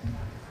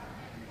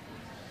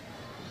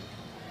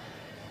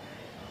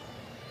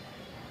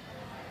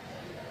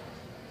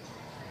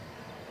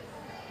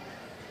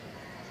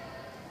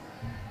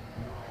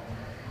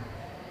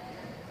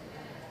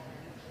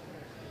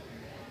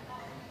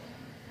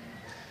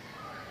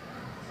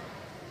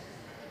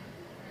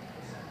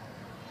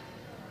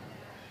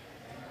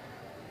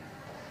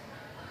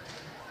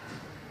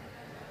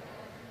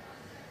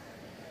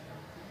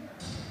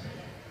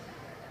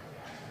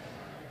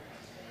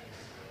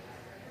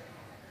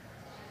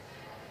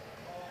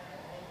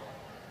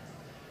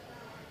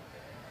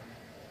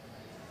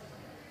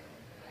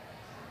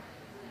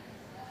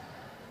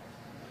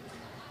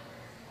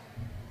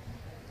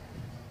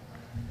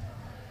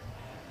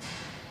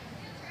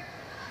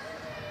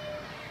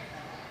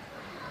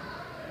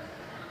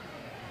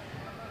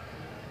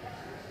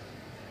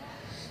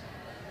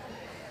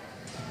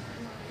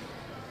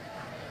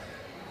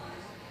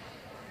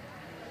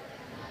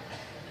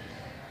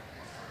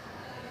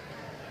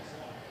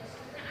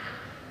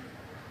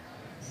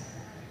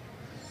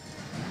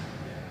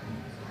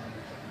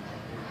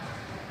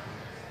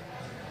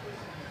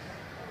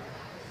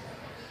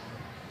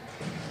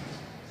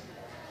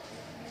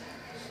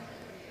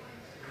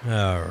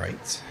 All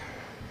right.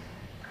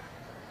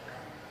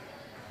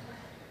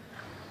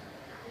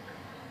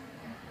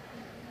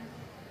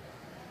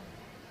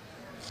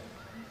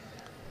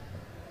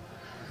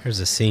 Here's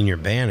the senior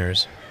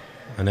banners.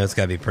 I know it's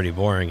got to be pretty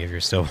boring if you're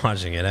still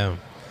watching at home.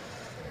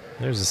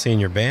 There's the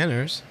senior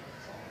banners,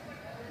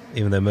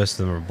 even though most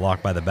of them are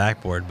blocked by the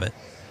backboard, but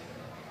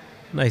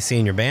nice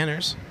senior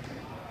banners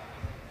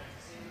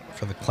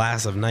for the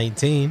class of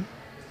 19.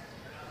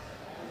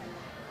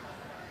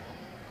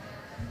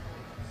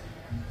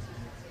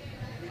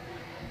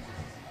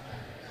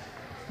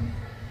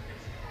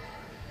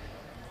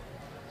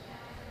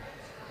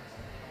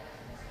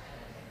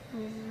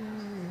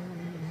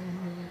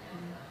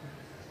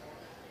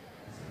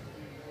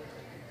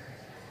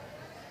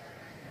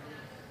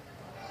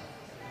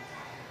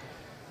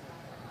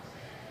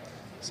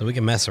 So we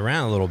can mess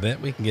around a little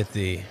bit. We can get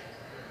the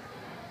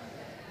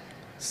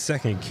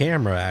second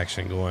camera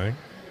action going.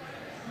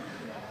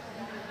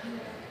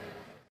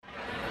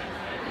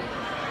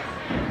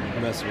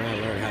 Mess around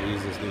and learn how to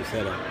use this new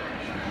setup.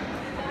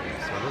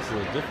 So this is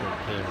a different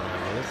camera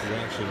angle. This is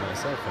actually my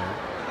cell phone.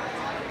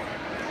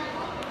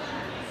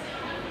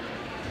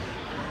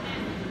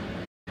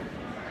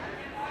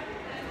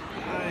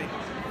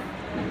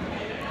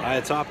 Hi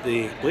atop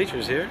the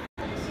bleachers here.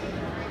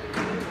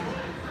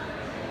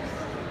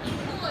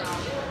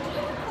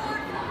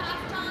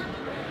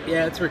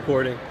 Yeah, it's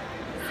recording.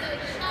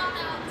 Shout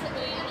out to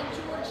Ann and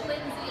George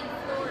Lindsay in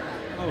Florida.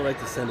 I would like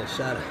to send a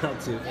shout out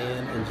to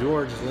Ann and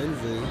George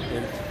Lindsay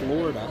in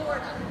Florida.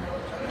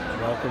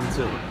 Welcome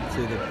to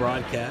the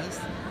broadcast.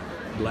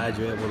 Glad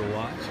you're able to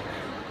watch.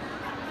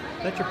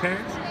 Is that your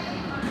parents?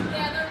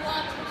 Yeah, they're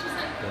watching. She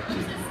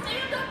said,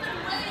 stand up and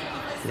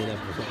wave. Stand up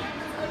and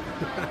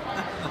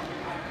wave.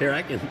 Here,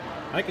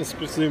 I can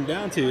zoom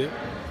down to you.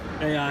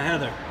 Hey,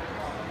 Heather.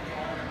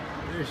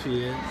 There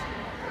she is.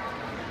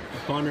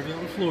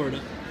 Connerville, Florida.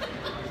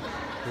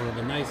 One of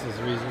the nicest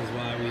reasons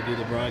why we do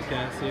the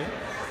broadcast here.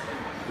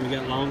 We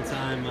got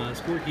longtime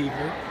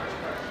scorekeeper,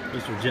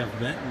 Mr. Jeff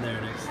Benton,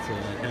 there next to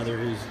Heather,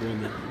 who's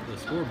doing the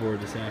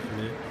scoreboard this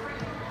afternoon.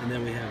 And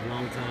then we have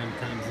longtime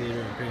Times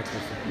Leader and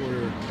Panther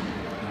supporter,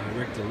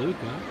 Rick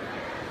DeLuca.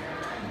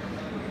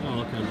 Oh,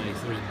 look how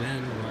nice. There's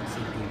Ben who wants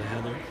something to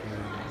Heather for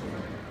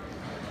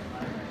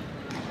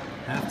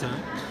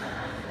halftime.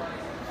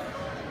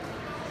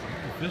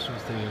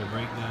 Officials taking a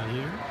break down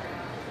here.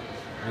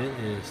 It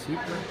is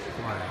super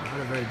quiet. Not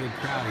a very big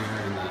crowd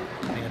here in the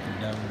Panther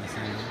Dome this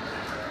evening.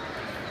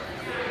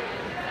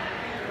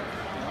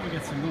 Oh, we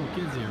got some little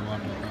kids here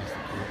walking across the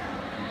court.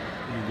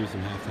 We're going to do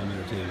some halftime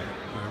entertainment.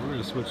 All right, we're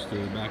going to switch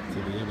back to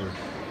the other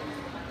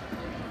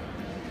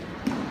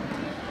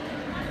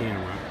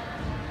camera.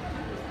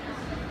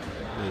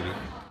 Maybe.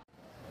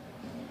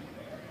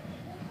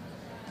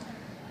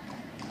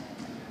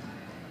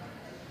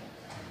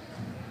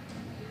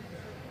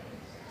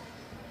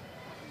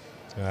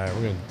 All right,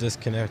 we're going to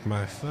disconnect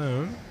my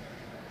phone.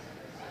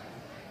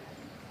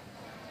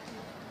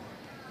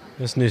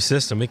 This new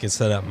system, we can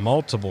set up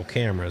multiple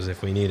cameras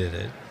if we needed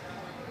it.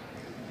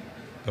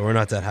 But we're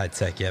not that high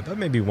tech yet, but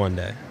maybe one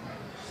day.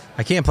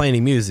 I can't play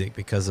any music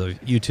because of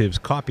YouTube's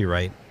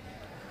copyright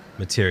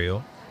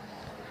material.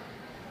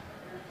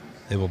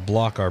 They will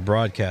block our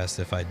broadcast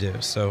if I do.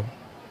 So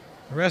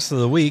the rest of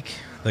the week,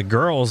 the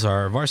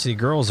varsity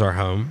girls are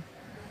home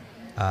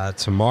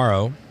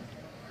tomorrow.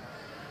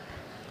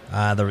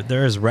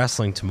 There is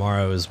wrestling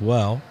tomorrow as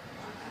well,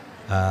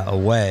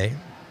 away.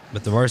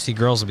 But the varsity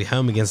girls will be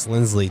home against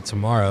Lindsley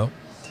tomorrow.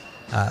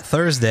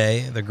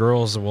 Thursday, the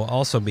girls will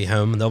also be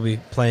home. They'll be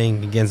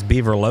playing against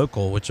Beaver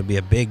Local, which will be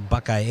a big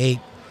Buckeye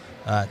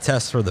 8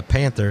 test for the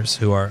Panthers,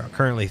 who are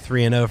currently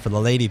 3-0 for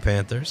the Lady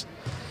Panthers.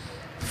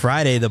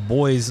 Friday, the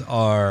boys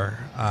are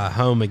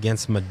home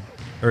against,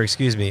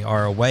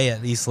 are away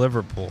at East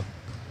Liverpool.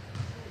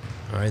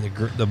 All right,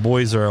 the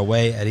boys are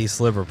away at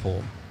East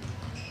Liverpool.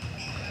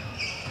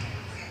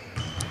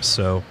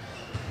 So,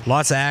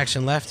 lots of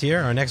action left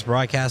here. Our next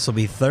broadcast will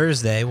be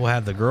Thursday. We'll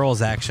have the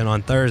girls' action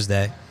on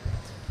Thursday.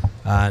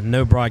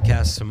 No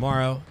broadcast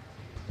tomorrow.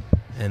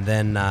 And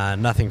then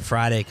nothing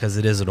Friday because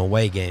it is an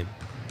away game.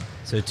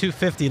 So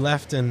 2:50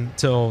 left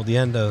until the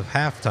end of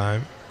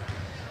halftime.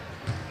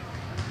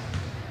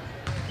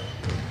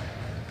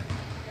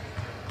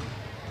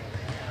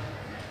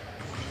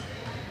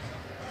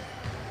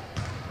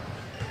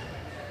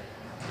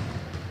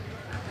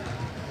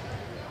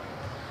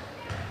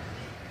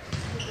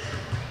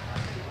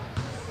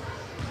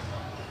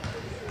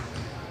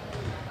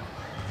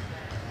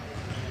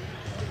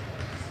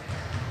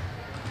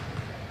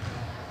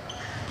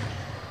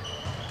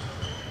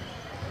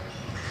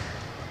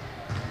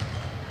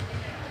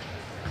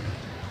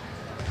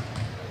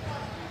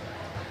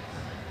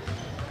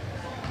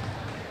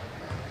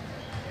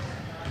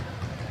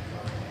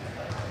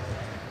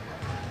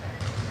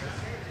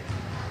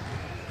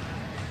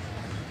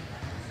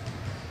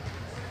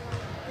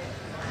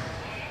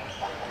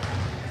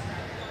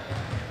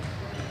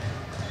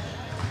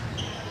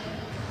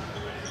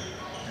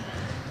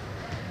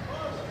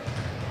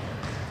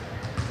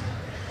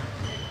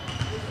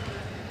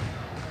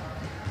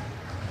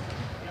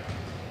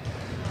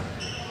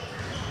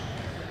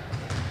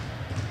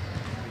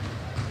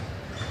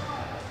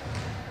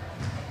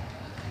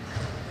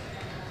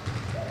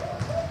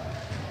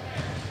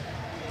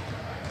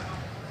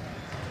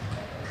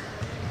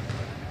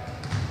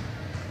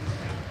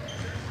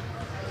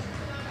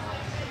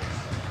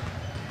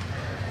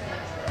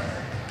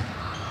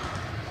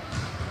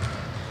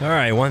 All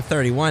right,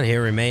 1:31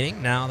 here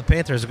remaining. Now the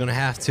Panthers are going to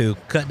have to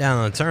cut down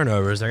on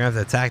turnovers. They're going to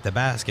have to attack the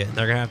basket.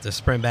 They're going to have to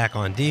sprint back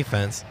on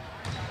defense,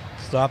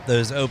 stop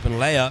those open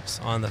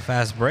layups on the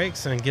fast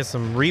breaks, and get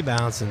some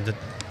rebounds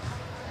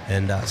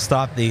and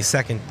stop the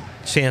second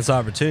chance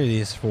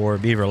opportunities for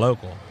Beaver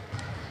Local.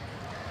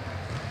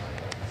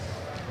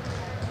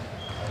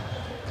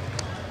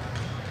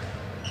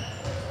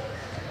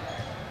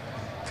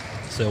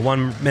 So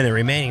 1 minute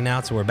remaining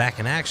now, so we're back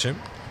in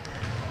action.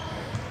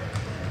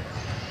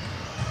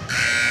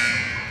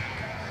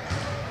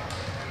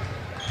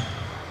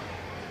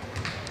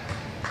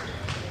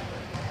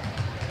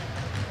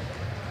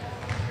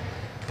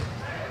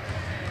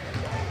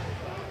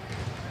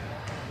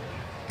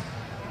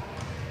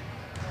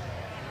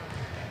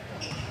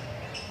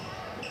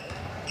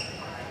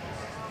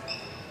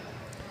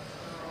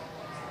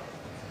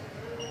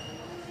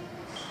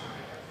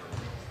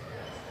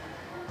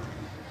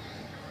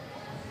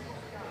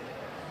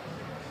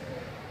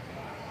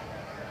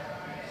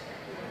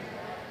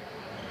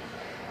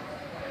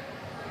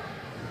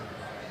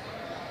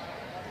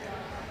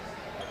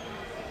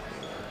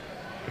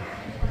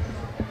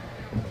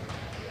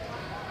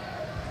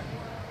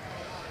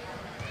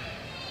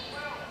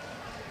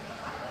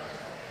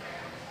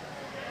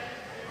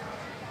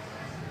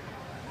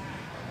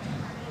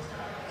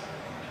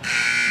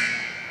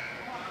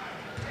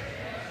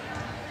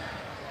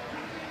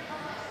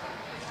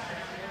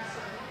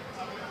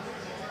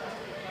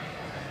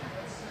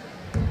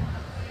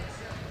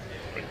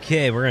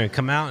 Okay, we're going to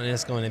come out, and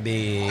it's going to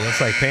be, looks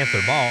like Panther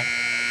ball.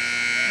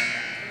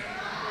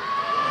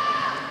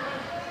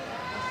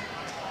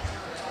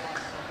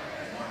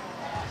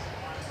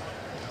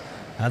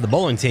 The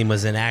bowling team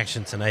was in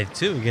action tonight,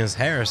 too, against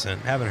Harrison.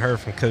 Haven't heard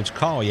from Coach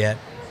Call yet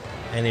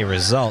any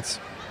results,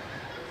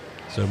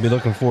 so we'll be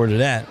looking forward to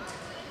that.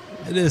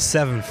 It is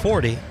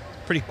 7:40.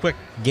 Pretty quick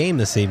game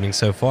this evening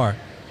so far.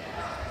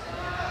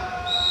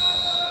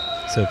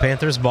 So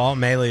Panthers ball.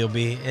 Melee will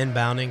be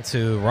inbounding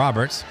to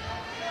Roberts.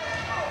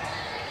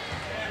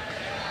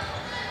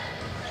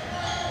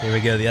 Here we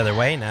go the other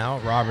way now.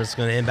 Roberts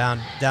going to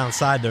inbound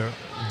downside to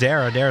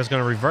Dara. Dara's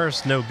going to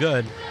reverse. No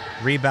good.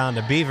 Rebound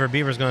to Beaver.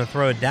 Beaver's going to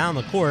throw it down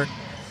the court.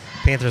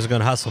 Panthers are going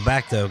to hustle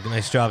back, though.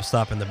 Nice job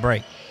stopping the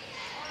break.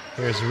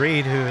 Here's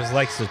Reed, who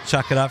likes to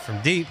chuck it up from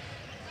deep.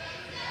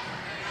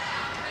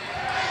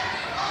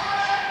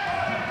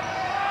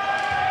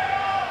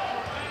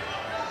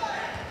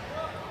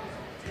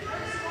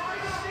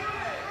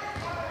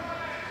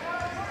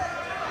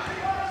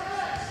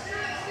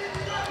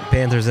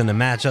 Panthers in the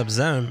matchup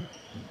zone.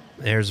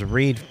 There's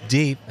Reed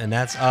deep, and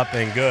that's up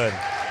and good.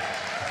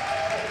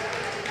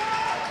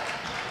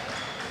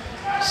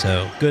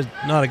 So good,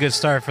 not a good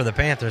start for the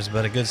Panthers,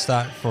 but a good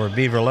start for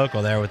Beaver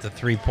Local there with the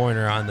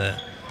three-pointer on the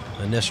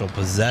initial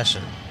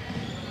possession.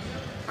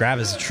 Grab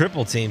is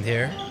triple teamed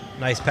here.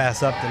 Nice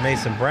pass up to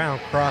Mason Brown,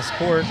 cross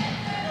court,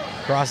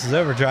 crosses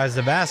over, drives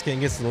the basket, and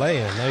gets the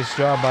lay-in. Nice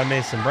job by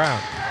Mason Brown.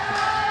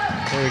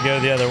 Here we go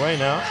the other way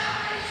now.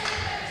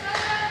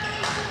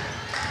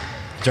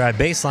 Drive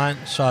baseline,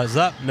 shot is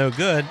up, no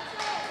good.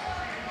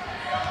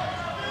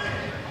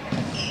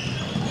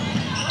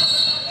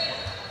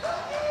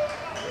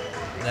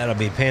 That'll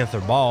be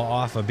Panther ball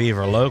off of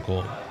Beaver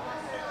Local.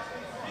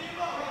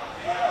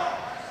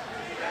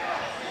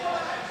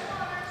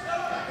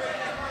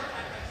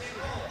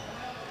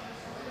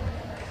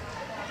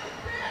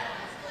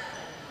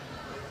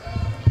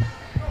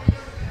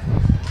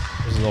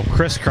 There's a little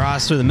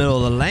crisscross through the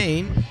middle of the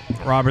lane.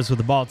 Roberts with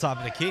the ball top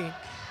of the key.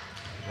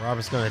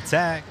 Roberts going to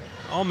attack.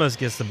 Almost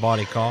gets the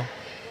body call.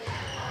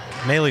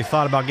 Maley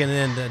thought about getting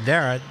into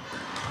Dara.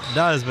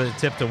 Does, but it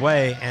tipped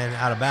away and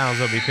out of bounds.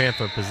 It'll be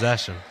Panther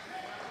possession.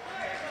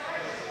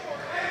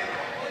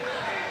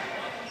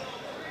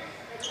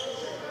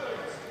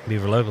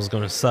 Beaver Local's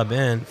going to sub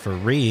in for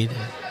Reed.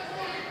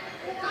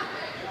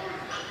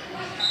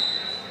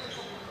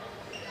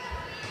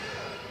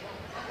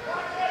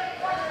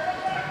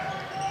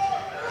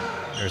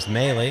 There's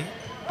Maley.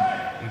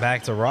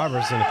 Back to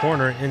Roberts in the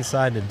corner,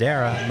 inside to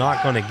Dara.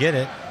 Not going to get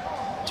it.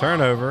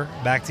 Turnover.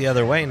 Back the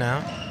other way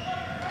now.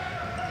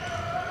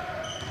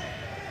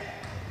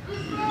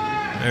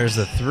 There's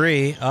the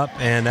three up,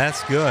 and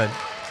that's good.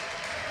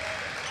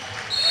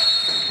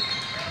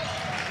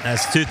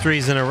 That's 2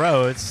 threes in a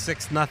row. It's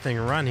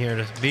 6-0 run here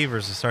to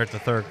Beavers to start the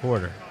third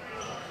quarter.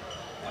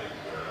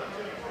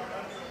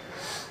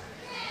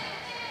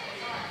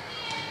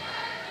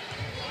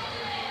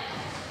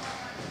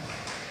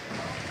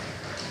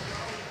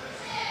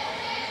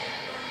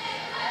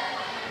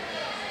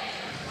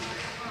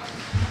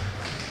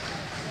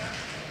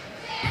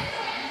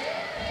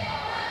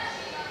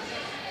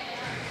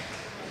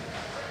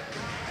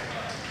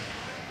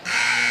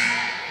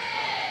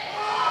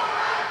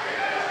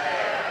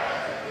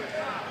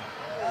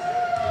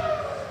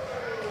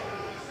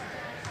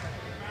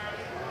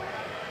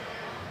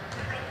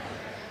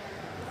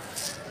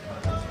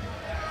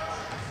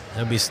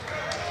 It'll be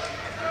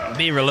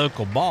Beaver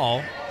Local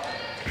ball.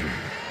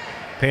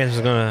 Panthers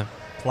are going to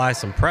apply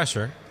some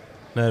pressure.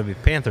 No, it'll be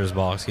Panthers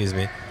ball, excuse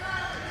me.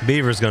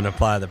 Beaver's going to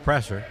apply the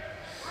pressure.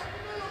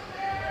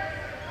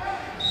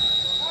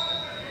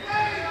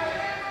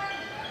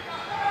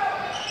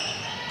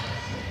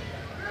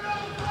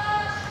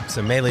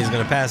 So Maley's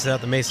going to pass it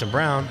out to Mason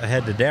Brown,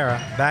 ahead to Dara.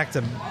 Back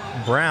to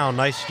Brown,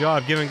 nice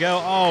job, give and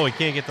go. Oh, he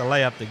can't get the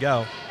layup to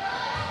go.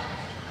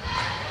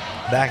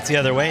 Back the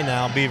other way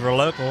now, Beaver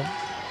local.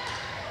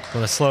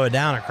 Going to slow it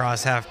down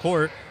across half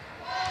court.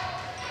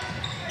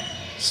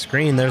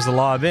 Screen, there's the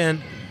lob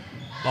in.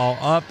 Ball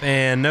up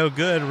and no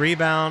good.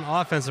 Rebound,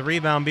 offensive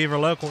rebound, Beaver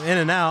local, in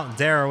and out.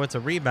 Dara with the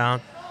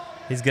rebound.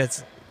 He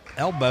gets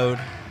elbowed.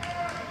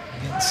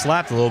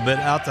 Slapped a little bit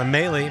out to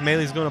Maley.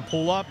 Maley's going to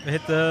pull up,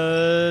 hit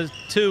the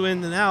 2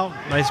 in and out.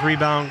 Nice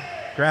rebound,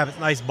 grab it,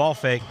 nice ball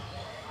fake.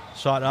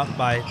 Shot up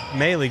by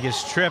Maley,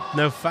 gets tripped,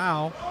 no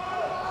foul.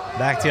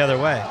 Back the other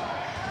way.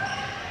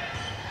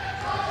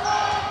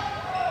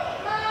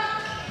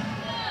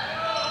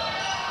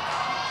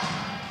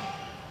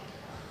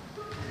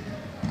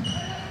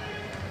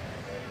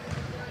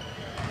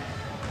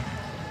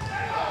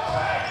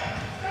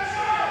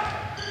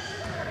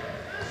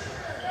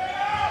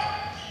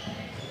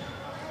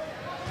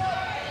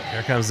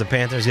 Here comes the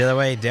Panthers the other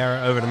way.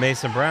 Dara over to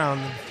Mason Brown.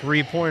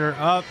 Three-pointer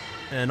up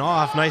and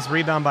off. Nice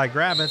rebound by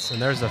Grabbitz,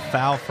 and there's a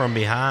foul from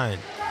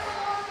behind.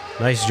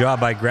 Nice job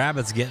by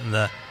Grabbitz getting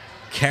the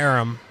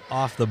carom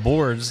off the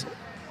boards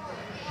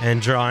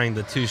and drawing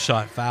the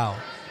 2-shot foul.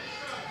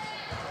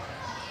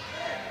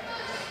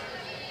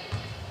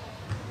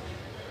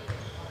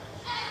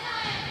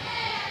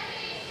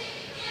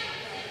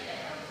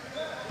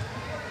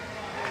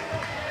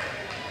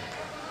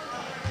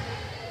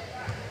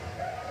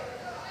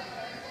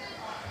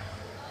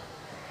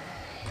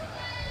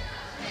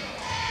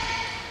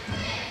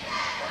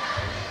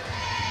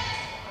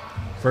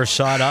 First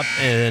shot up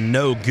and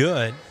no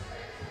good.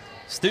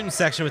 Student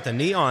section with the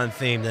neon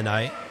theme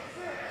tonight.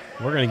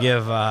 We're going to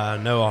give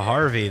Noah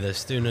Harvey, the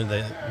student of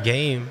the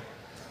game,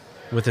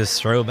 with his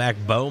throwback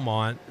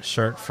Beaumont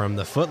shirt from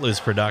the Footloose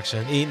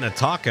production, eating a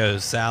taco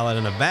salad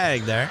in a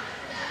bag there.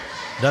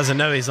 Doesn't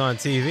know he's on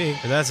TV,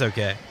 but that's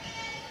okay.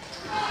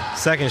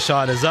 Second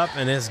shot is up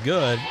and it's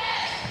good.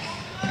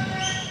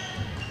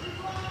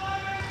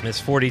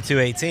 It's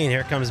 42-18.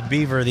 Here comes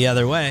Beaver the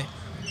other way,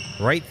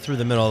 right through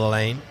the middle of the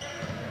lane.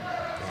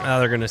 Now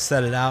they're going to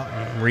set it out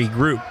and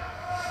regroup.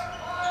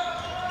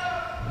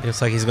 Looks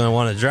like he's going to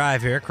want to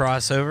drive here.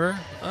 Crossover.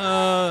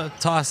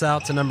 Toss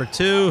out to number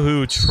 2,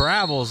 who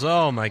travels.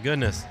 Oh, my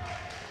goodness.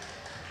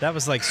 That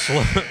was like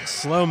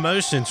slow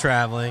motion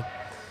traveling.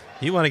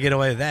 You want to get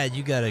away with that,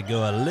 you got to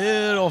go a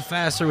little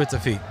faster with the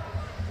feet.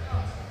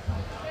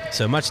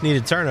 So much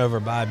needed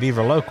turnover by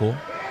Beaver local.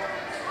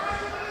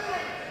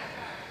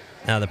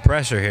 Now the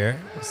pressure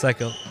here. It's like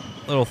a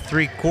little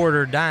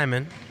 3-quarter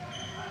diamond.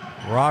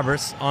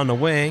 Roberts on the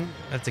wing.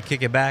 Have to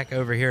kick it back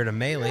over here to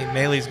Maley.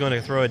 Maley's going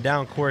to throw it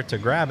down court to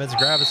Grabbitz.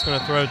 Grabbitz going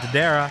to throw it to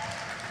Dara.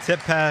 Tip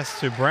pass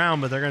to Brown,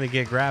 but they're going to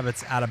get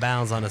Grabbitz out of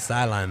bounds on the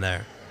sideline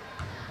there.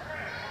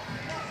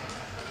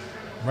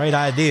 Right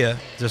idea,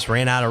 just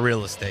ran out of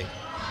real estate.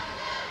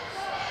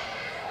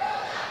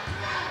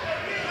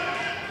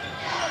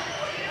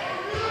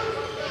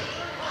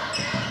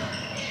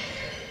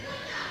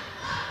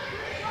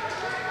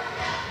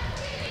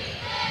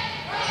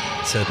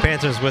 So the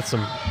Panthers with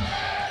some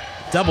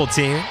double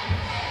team.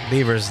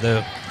 Beavers,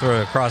 though, throw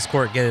it across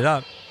court, get it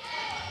up.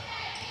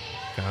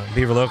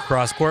 Beaver low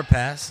cross court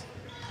pass.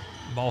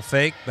 Ball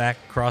fake, back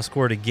cross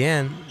court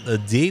again. The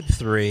deep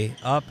 3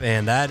 up,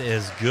 and that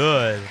is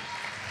good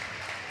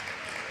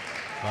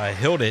by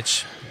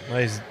Hilditch.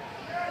 Nice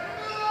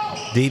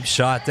deep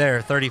shot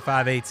there.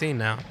 35-18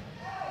 now.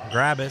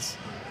 Grabbitz.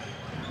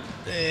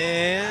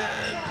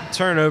 And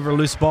turnover,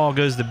 loose ball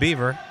goes to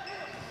Beaver.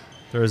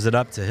 Throws it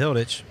up to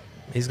Hilditch.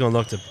 He's going to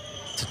look to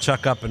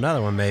chuck up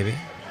another one, maybe.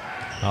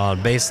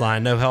 On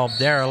baseline, no help.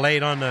 Dara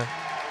late on the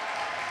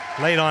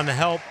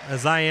help,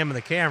 as I am in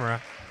the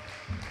camera.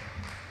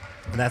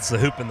 And that's the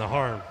hoop and the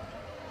harm.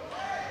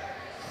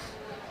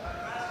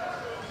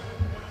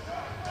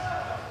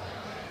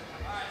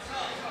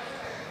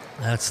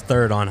 That's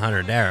third on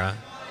Hunter Dara.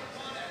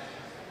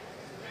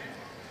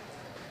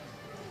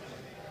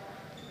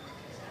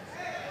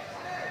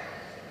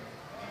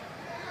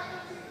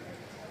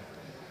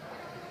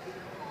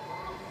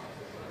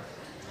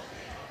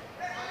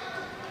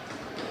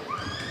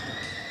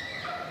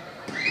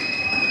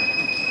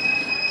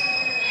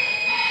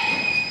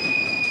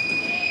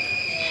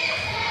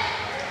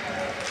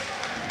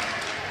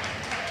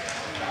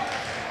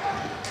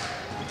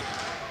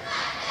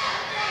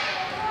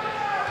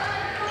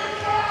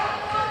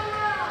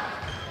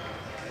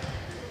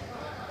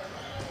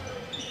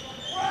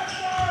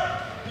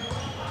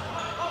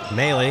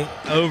 Maley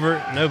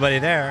over, nobody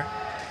there.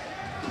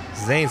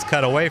 Zane's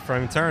cut away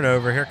from him,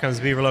 turnover. Here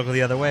comes Beaver local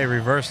the other way.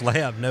 Reverse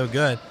layup, no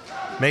good.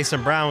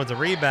 Mason Brown with the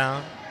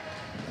rebound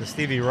to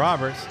Stevie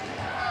Roberts.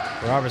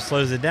 Roberts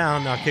slows it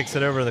down, now kicks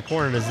it over to the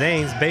corner to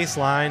Zane's.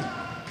 Baseline,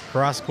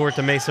 cross court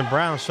to Mason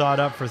Brown. Shot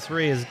up for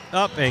 3 is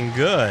up and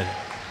good.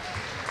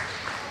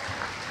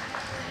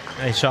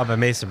 Nice shot by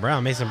Mason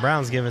Brown. Mason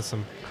Brown's giving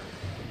some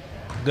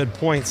good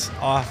points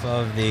off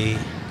of the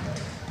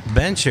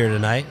bench here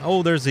tonight.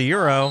 Oh, there's a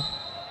Euro.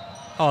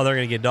 Oh, they're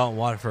going to get Dalton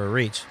Watt for a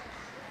reach.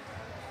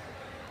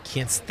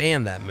 Can't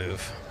stand that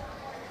move.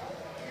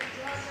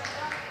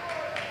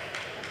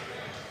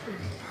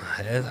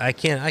 I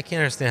can't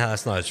understand how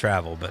that's not a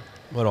travel, but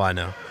what do I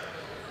know?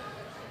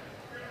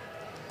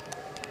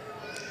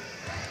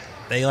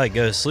 They like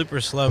go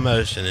super slow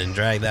motion and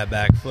drag that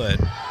back foot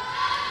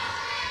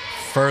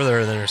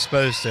further than they're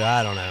supposed to.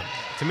 I don't know.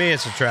 To me,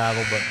 it's a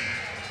travel, but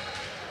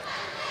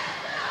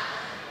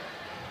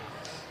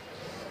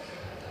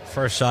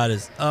first shot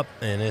is up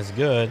and it's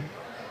good.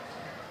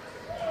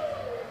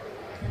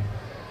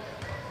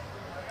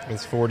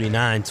 It's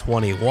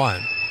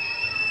 49-21.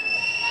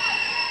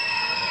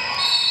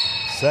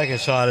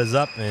 Second shot is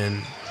up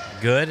and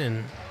good,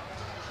 and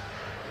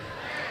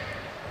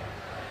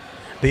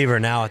Beaver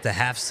now at the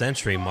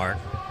half-century mark.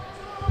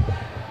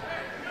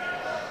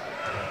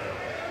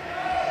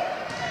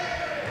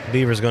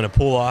 Beaver's going to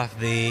pull off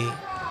the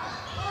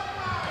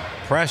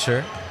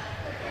pressure.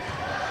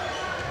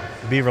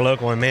 Beaver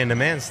local and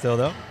man-to-man still,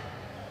 though.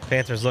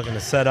 Panthers looking to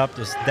set up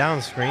just down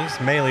screens.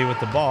 Maley with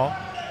the ball.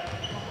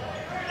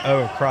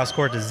 Oh, cross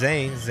court to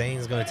Zane.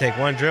 Zane's going to take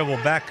one dribble,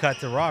 back cut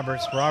to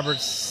Roberts.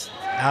 Roberts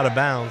out of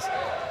bounds.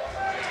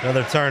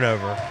 Another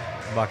turnover,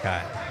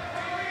 Buckeye.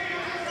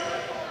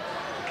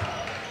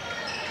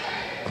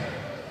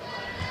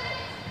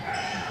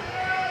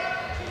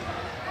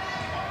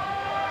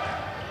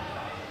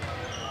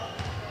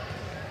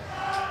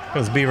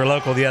 Goes Beaver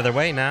local the other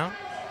way now.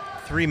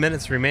 3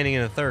 minutes remaining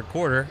in the third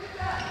quarter.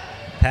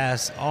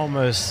 Pass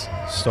almost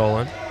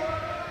stolen.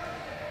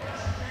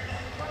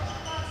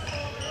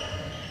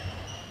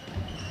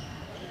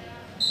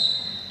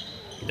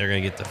 They're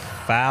going to get the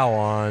foul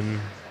on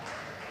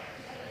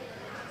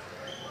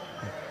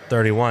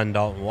 31,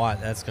 Dalton Watt.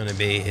 That's going to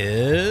be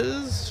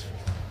his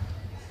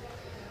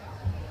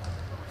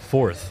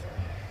fourth.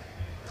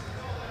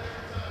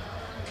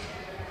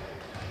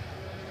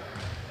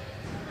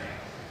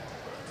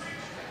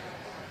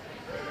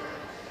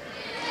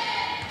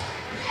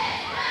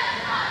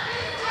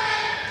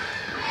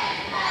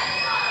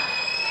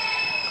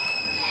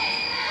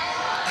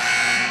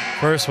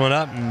 First one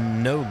up,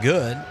 no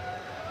good.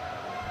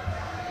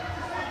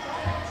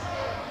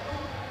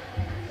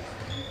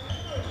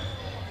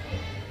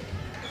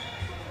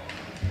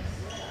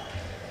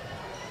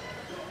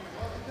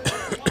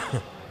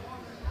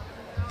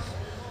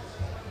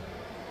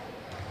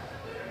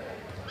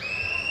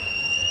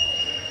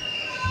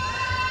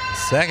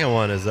 Second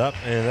one is up,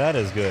 and that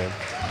is good.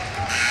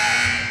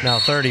 Now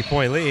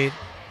 30-point lead.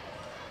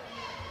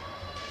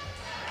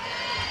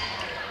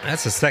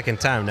 That's the second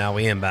time now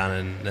we inbound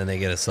and then they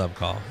get a sub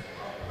call.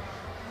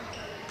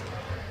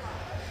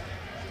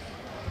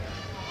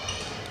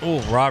 Oh,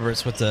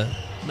 Roberts with the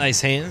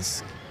nice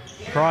hands.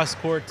 Cross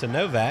court to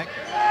Novak.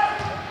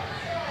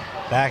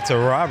 Back to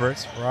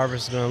Roberts.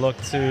 Roberts is going to look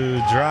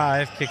to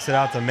drive. Kicks it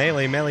out to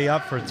Maley. Maley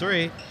up for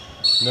three.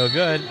 No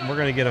good. We're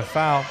going to get a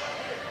foul.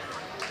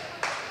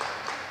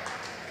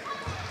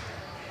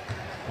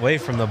 Away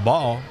from the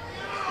ball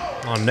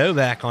on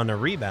Novak on the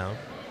rebound.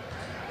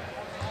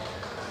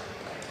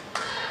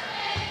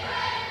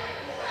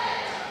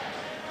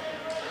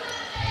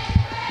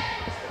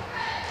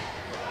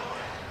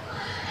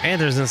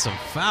 Panthers in some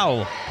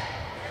foul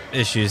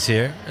issues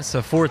here. It's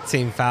a fourth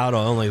team foul to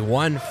only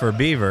one for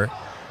Beaver.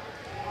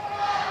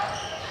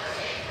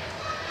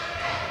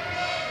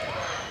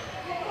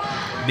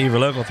 Beaver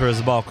local throws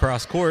the ball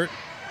cross court.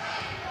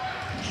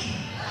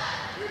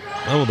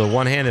 Oh, the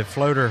one-handed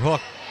floater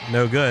hook.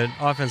 No good.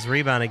 Offense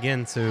rebound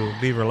again to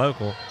Beaver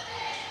local.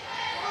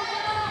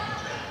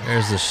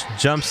 There's a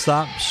jump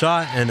stop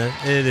shot, and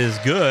it is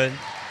good.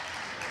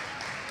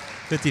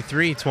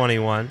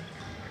 53-21.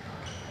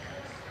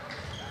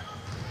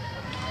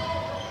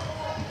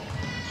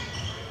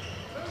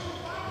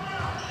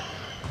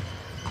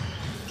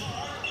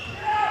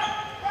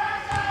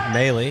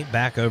 Maley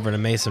back over to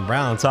Mason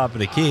Brown, top of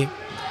the key.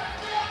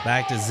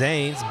 Back to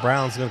Zanes.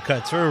 Brown's going to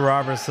cut through.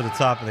 Roberts to the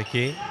top of the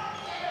key.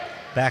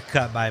 Back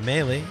cut by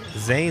Maley.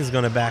 Zane's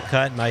going to back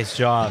cut. Nice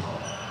job.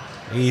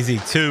 Easy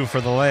two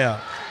for the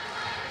layup.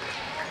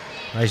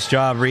 Nice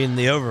job reading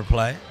the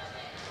overplay.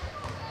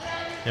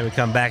 Then we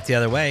come back the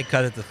other way.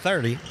 Cut it to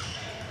 30.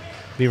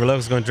 Beaver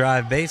Local's going to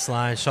drive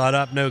baseline. Shot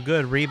up, no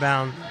good.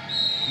 Rebound.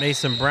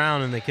 Mason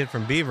Brown and the kid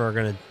from Beaver are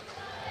going to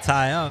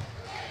tie up.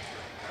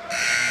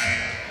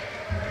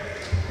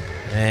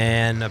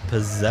 And a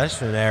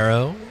possession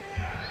arrow.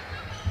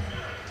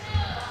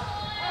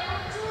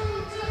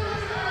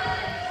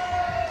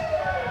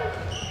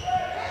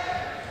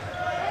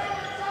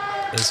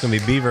 It's going to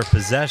be Beaver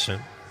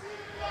possession.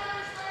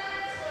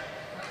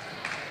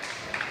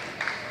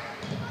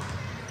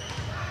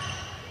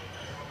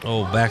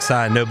 Oh,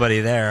 backside, nobody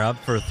there. Up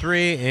for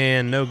three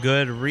and no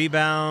good.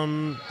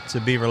 Rebound to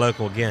Beaver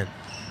Local again.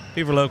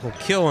 Beaver Local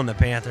killing the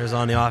Panthers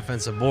on the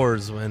offensive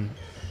boards when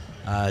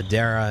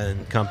Dara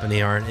and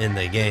company aren't in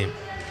the game.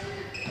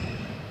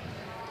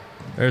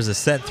 There's a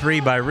set three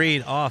by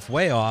Reed,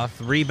 way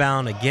off.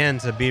 Rebound again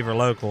to Beaver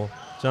Local.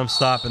 Jump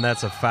stop, and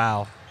that's a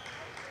foul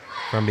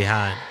from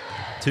behind.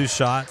 2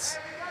 shots.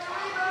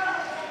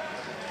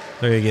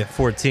 There you get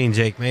 14,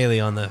 Jake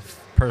Maley on the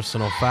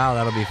personal foul.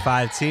 That'll be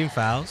 5 team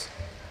fouls.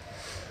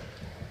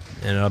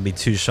 And it'll be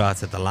 2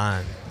 shots at the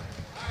line.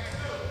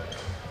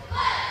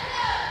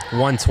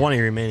 1:20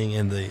 remaining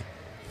in the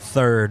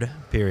third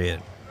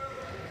period.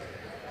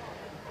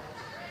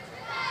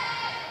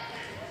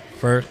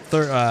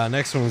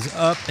 Next one's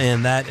up,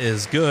 and that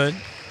is good.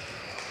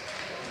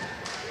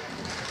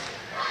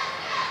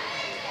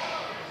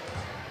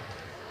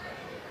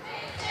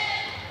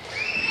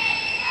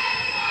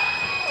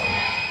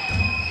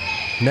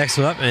 Next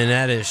one up, and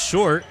that is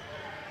short.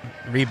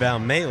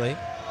 Rebound Maley.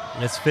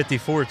 It's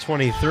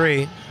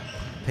 54-23.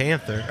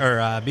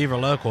 Beaver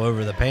Local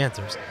over the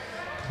Panthers.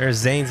 There's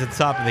Zanes at the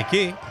top of the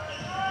key.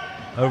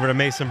 Over to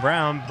Mason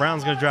Brown.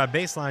 Brown's going to drive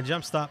baseline.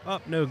 Jump stop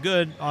up. No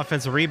good.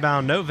 Offensive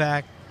rebound.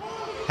 Novak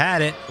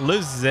had it.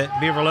 Loses it.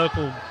 Beaver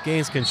Local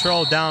gains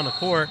control down the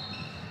court.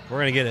 We're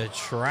going to get a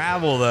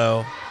travel,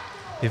 though,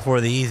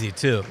 before the easy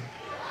two.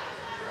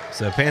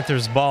 So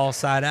Panthers ball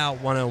side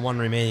out. 1:01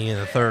 remaining in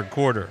the third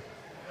quarter.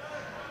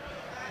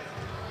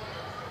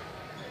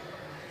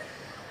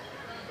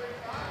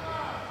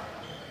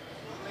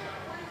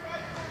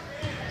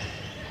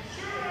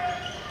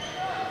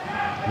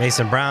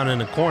 Mason Brown in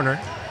the corner.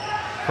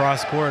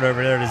 Cross court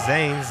over there to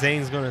Zanes.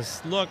 Zanes going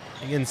to look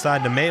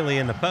inside to Maley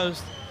in the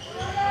post.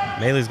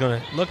 Maley's going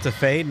to look to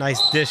fade.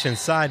 Nice dish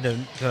inside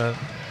to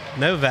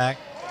Novak.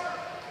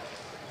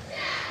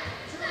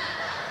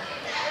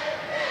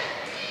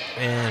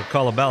 And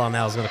Colabella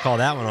now is going to call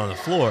that one on the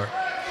floor.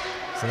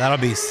 So that'll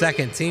be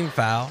second team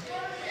foul.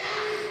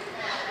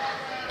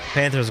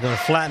 Panthers going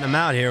to flatten them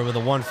out here with a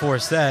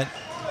 1-4 set.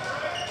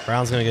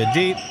 Brown's going to go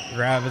deep.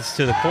 Gravitz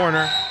to the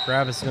corner.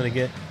 Gravitz going to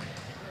get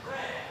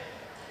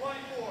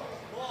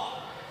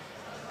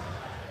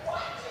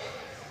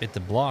the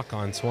block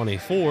on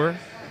 24.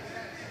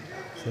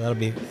 So that'll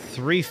be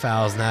 3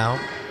 fouls now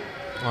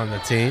on the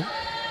team.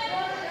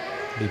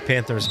 The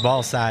Panthers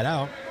ball side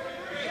out.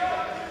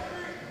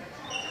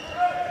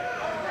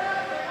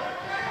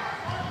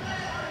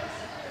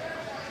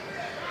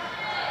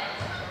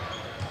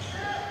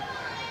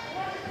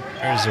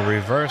 There's a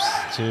reverse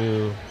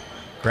to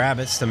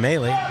Gravitz to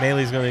Maley.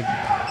 Maley's going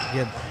to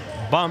get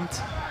bumped.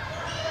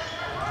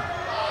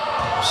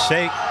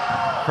 Shake.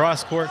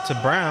 Cross court to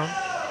Brown.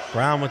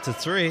 Brown with the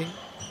 3.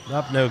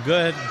 Up, no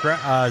good.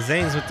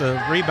 Zanes with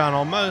the rebound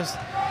almost.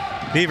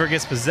 Beaver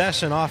gets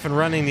possession, off and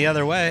running the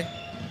other way.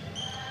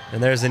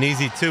 And there's an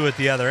easy 2 at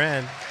the other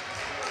end.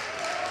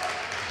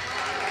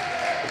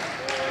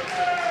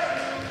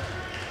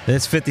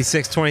 It's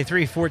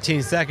 56-23,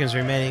 14 seconds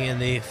remaining in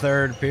the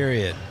third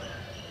period.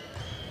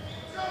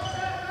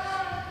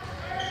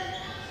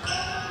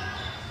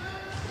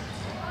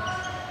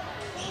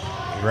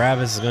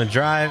 Gravitz is going to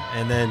drive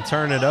and then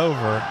turn it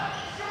over.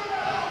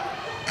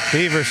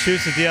 Beaver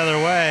shoots it the other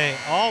way,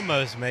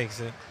 almost makes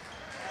it.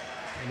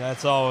 And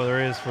that's all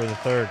there is for the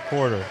third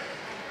quarter.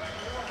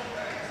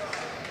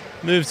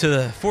 Move to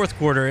the fourth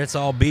quarter, it's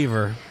all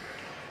Beaver.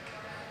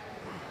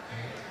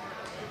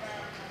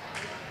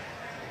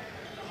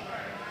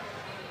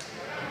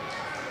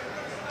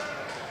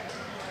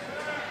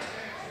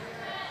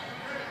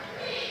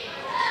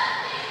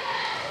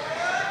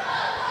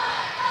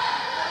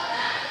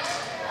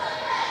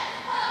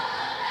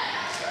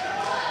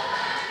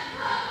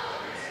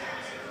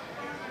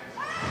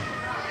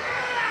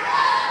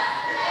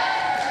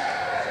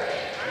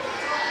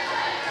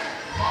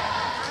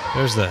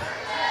 There's the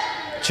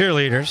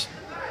cheerleaders.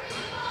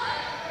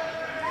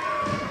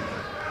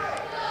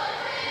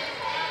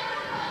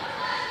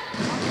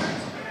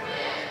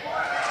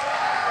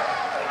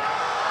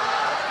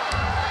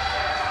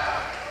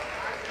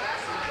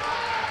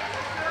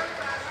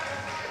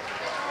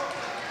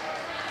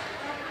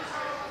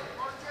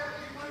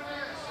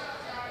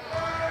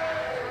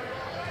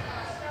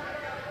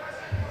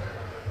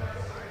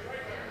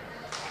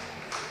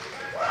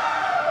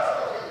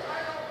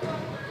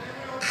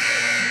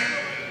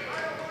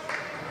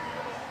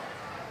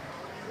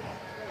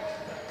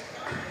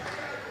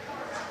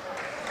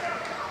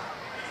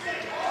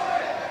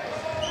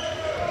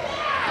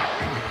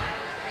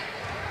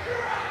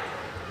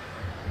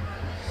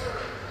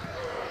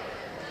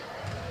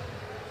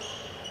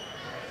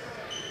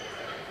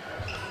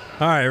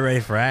 All right, ready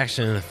for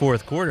action in the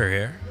fourth quarter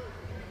here.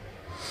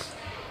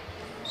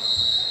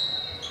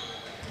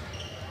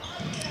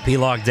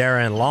 Pelock,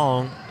 Dara, and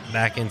Long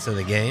back into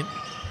the game,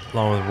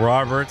 along with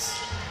Roberts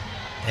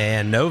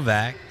and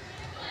Novak.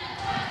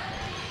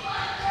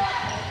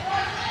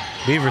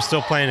 Beaver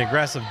still playing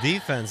aggressive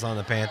defense on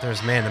the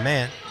Panthers,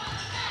 man-to-man.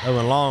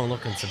 Owen Long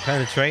looking to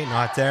penetrate,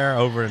 not there,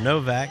 over to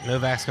Novak.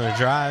 Novak's going to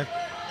drive.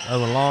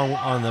 Owen Long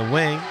on the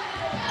wing,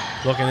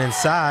 looking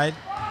inside.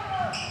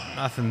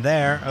 Nothing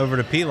there. Over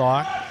to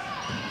Pelock.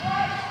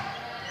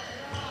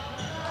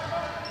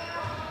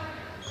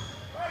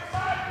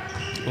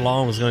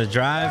 Long was going to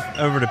drive.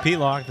 Over to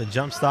Pelock. The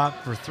jump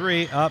stop for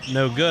 3. Up,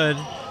 no good.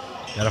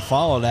 Got to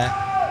follow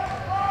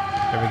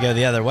that. Here we go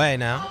the other way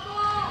now.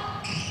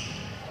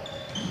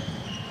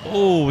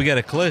 Oh, we get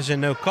a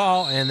collision, no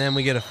call, and then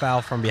we get a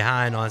foul from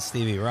behind on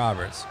Stevie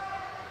Roberts.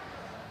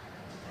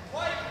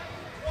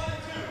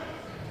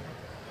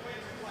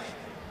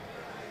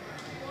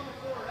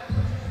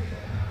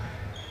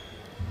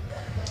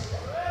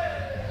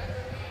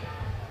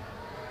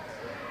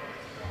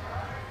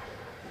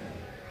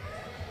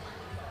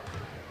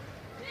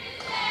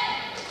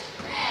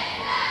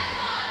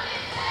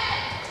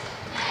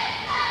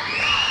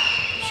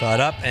 Shot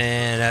up,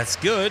 and that's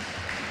good.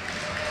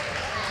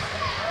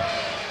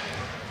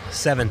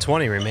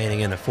 7:20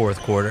 remaining in the fourth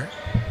quarter.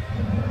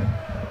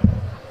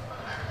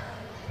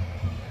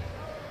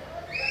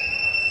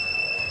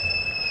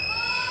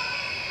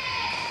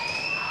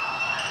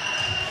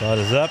 Shot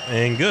is up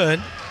and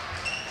good.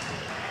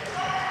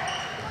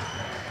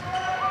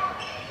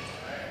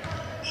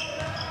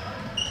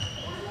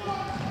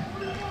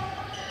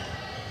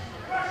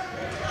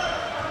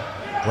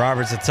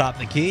 Roberts atop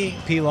the key.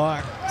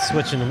 P-Lock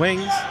switching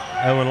wings.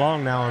 Owen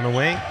Long now on the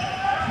wing.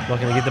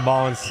 Looking to get the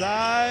ball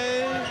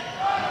inside.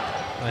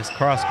 Nice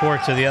cross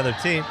court to the other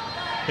team.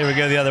 Here we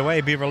go the other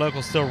way. Beaver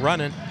Local still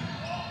running.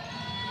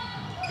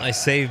 Nice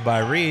save by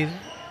Reed.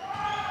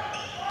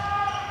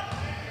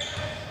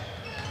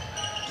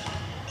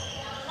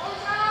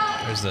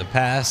 There's the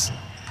pass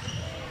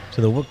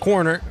to the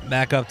corner.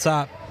 Back up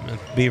top.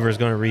 Beaver's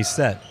going to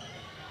reset.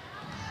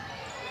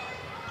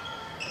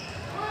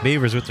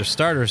 Beavers with their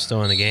starters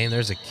still in the game.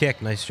 There's a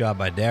kick. Nice job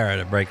by Dara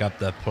to break up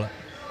the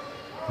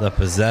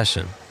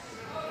possession.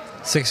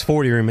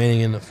 6:40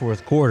 remaining in the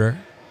fourth quarter.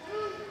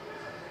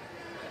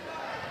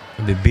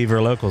 It'll be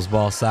Beaver Locals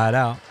ball side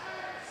out.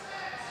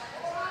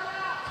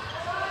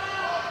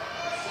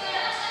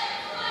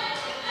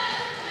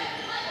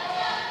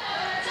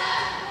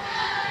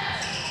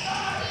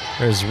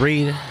 There's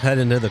Reed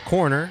heading to the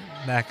corner.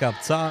 Back up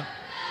top.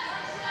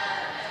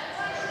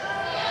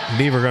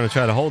 Beaver going to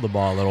try to hold the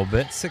ball a little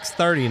bit.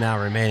 6:30 now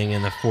remaining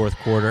in the fourth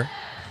quarter.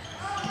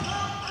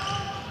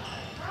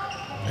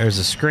 There's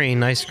a screen.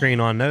 Nice screen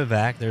on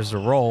Novak. There's a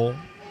roll.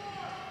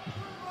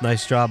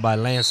 Nice job by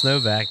Lance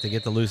Novak to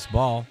get the loose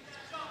ball.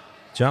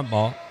 Jump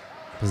ball.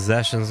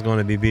 Possession is going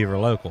to be Beaver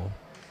Local.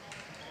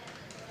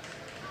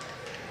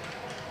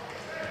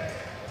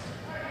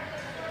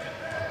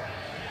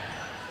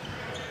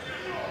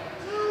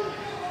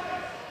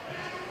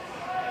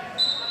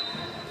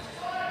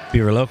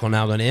 Beaver Local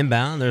now going to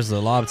inbound. There's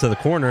the lob to the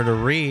corner to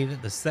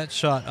Reed. The set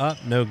shot up,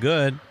 no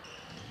good.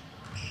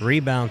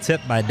 Rebound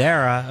tipped by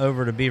Dara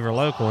over to Beaver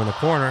Local in the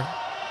corner.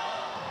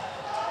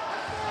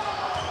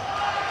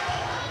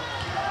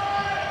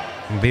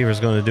 And Beaver's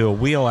going to do a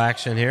wheel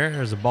action here.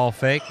 There's a ball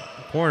fake.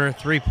 Corner,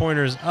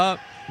 three-pointers up,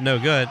 no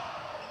good.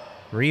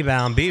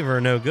 Rebound Beaver,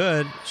 no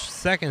good.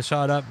 Second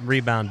shot up,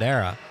 rebound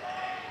Dara.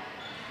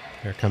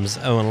 Here comes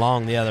Owen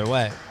Long the other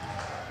way.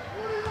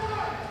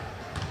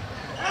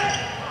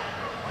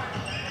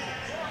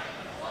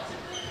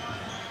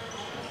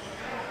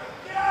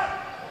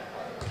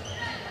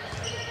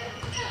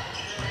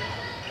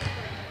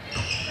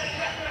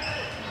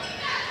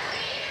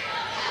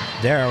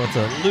 Dara with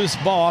a loose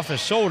ball off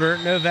his shoulder.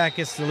 Novak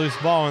gets the loose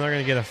ball, and they're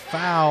going to get a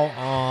foul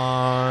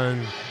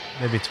on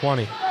maybe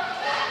 20.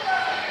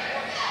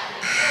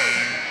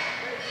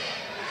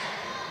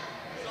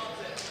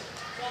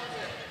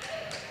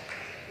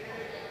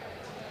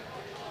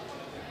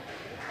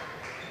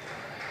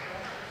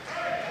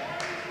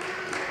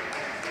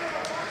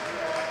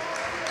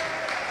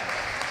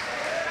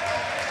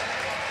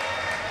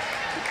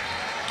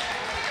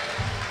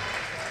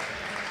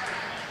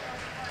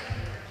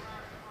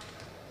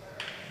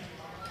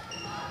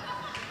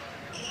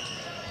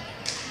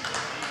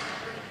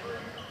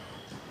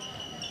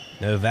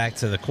 Novak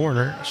to the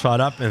corner,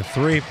 shot up, and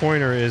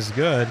three-pointer is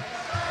good.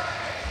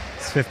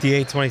 It's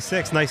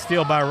 58-26. Nice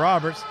steal by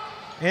Roberts.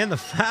 And the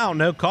foul,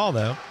 no call,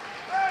 though.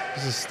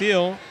 It's a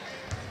steal.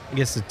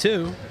 Gets the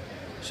two.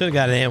 Should have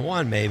got an and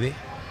one, maybe.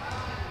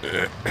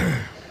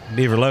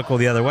 Beaver Local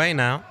the other way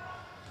now.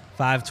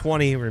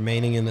 5:20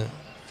 remaining in the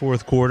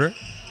fourth quarter.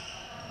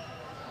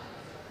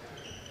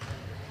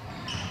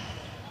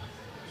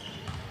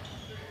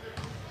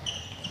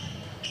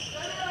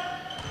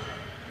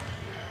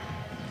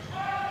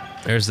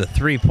 There's the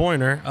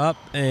three-pointer up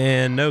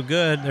and no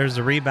good. There's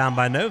a rebound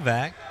by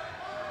Novak.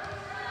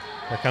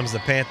 Here comes the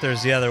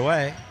Panthers the other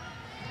way.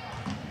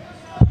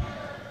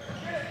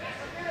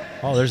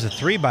 Oh, there's a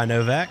three by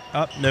Novak.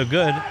 Up, no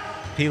good.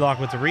 P-Lock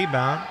with the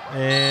rebound.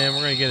 And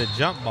we're going to get a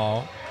jump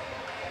ball.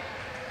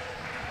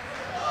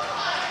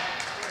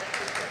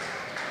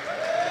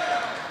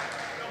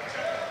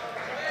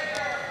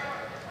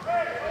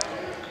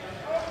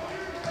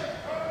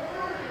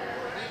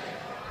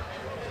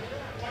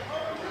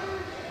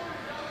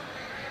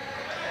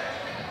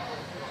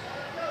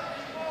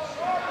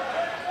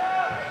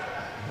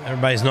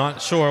 Everybody's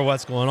not sure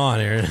what's going on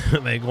here.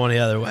 It may go the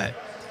other way.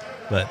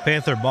 But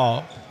Panther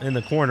ball in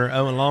the corner.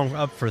 Owen Long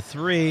up for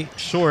three.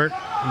 Short.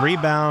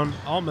 Rebound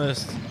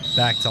almost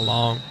back to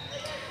Long.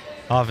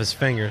 Off his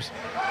fingers.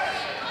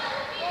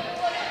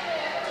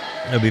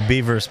 It'll be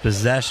Beaver's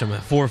possession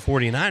with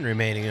 4:49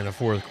 remaining in the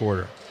fourth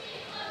quarter.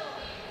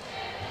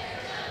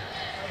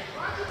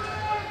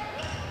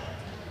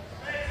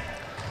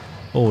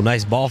 Oh,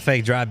 nice ball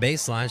fake drive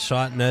baseline.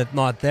 Shot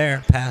not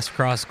there. Pass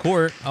cross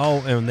court.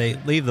 Oh, and they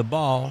leave the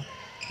ball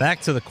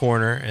back to the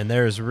corner. And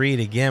there's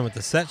Reed again with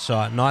the set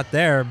shot. Not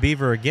there.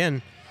 Beaver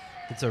again.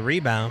 It's a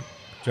rebound.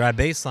 Drive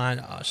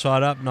baseline.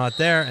 Shot up. Not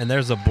there. And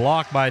there's a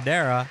block by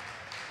Dara.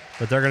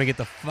 But they're going to get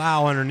the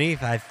foul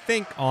underneath, I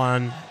think,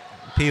 on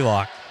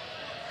Pelock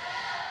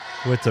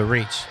with the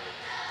reach.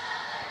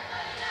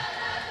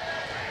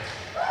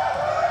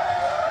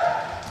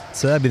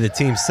 So that'd be the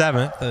team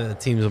 7th. The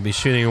teams will be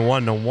shooting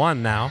 1-1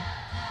 now.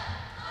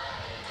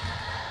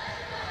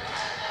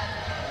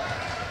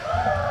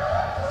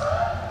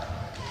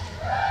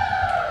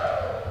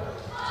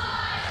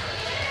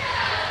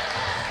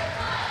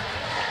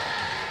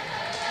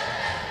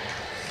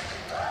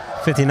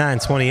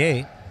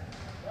 (59-28).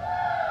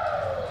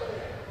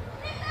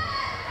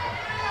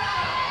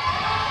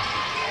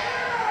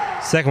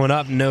 Second one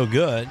up, no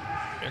good.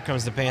 Here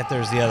comes the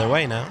Panthers the other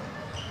way now.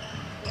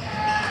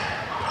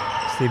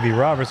 Stevie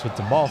Roberts with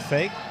the ball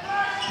fake.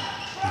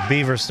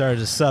 Beaver started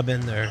to sub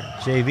in their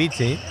JV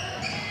team.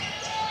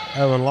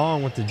 Owen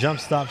Long with the jump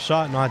stop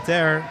shot, not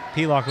there.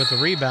 Pelock with the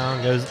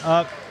rebound, goes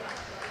up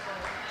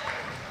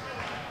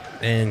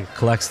and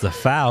collects the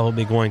foul. He'll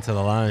be going to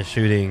the line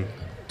shooting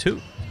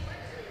 2.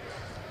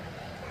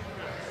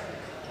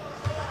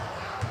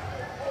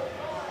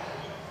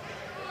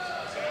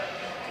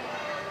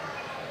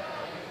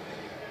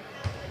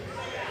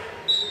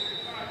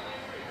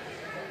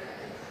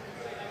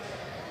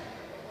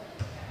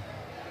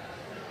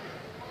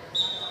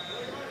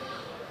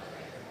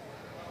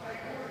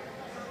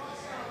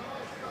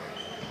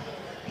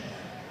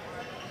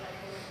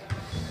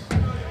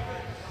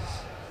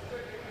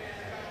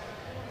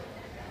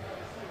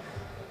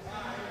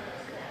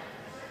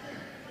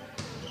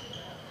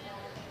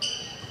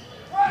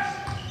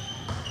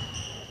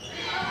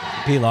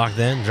 Pelock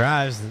then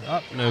drives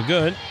up, no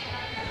good.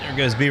 There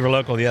goes Beaver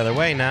Local the other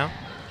way now.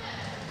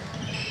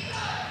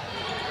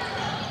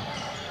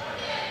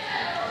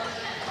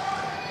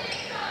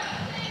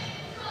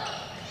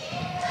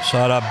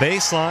 Shot up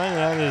baseline,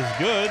 that is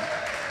good.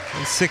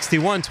 It's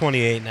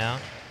 61-28 now.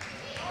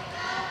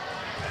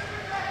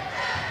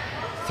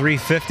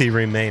 3:50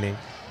 remaining.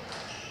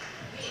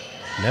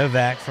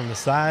 Novak from the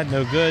side,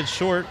 no good,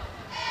 short.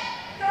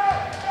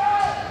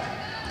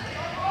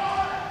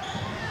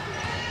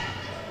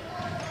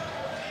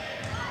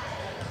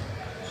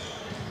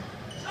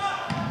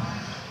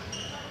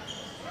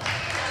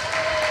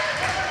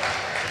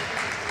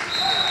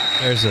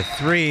 There's a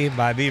 3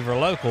 by Beaver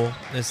Local.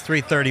 There's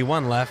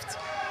 3:31 left,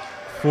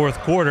 4th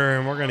quarter,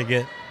 and we're going to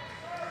get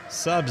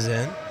subs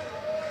in.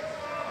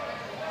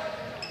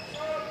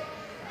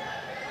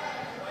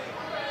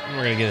 And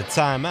we're going to get a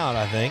timeout,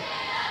 I think.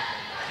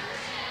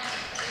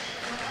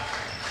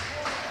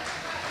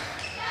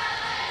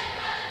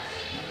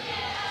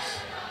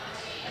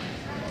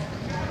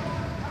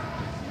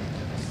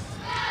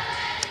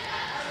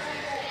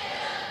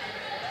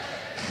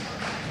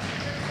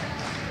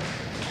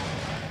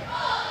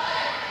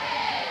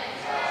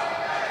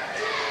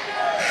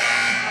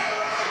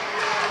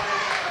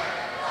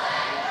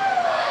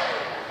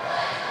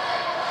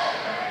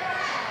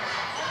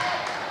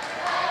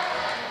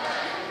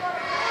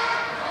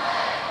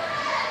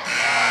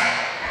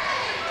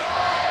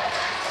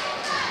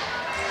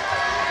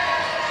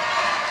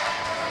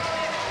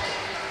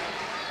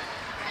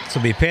 This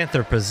will be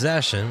Panther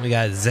possession. We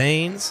got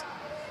Zanes,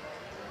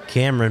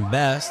 Cameron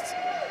Best,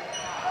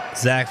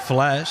 Zach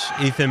Flesh,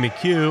 Ethan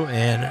McHugh,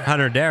 and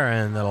Hunter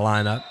Dara in the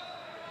lineup.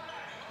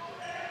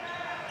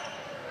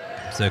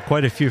 So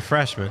quite a few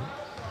freshmen.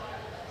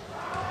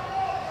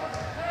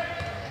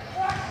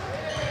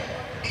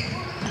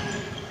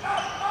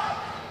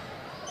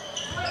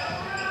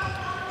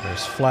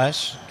 There's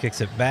Flesh,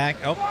 kicks it back.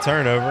 Oh,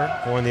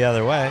 turnover, going the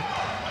other way.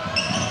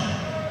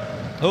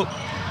 Oh,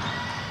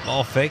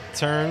 ball fake,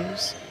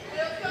 turns.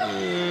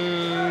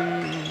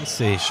 Let's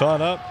see,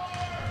 shot up.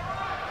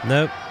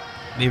 Nope.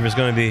 Beaver's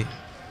going to be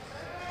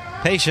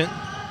patient.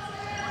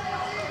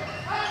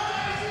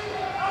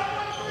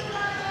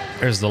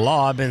 There's the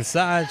lob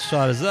inside.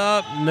 Shot is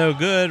up. No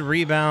good.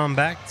 Rebound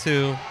back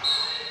to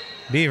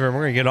Beaver.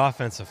 We're going to get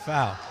offensive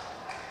foul.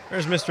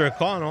 There's Mr.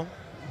 O'Connell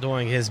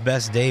doing his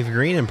best Dave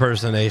Green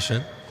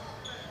impersonation.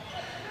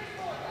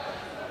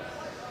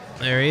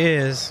 There he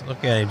is.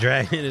 Look at him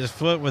dragging his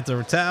foot with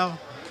the towel.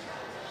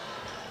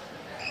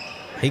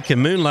 He can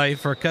moonlight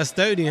for a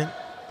custodian.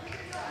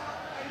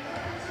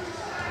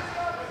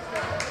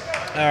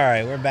 All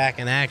right, we're back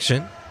in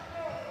action.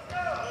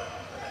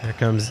 Here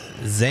comes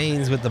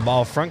Zanes with the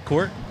ball front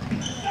court.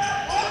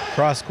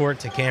 Cross court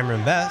to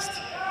Cameron Best.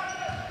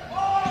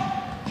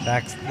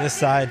 Back this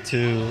side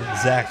to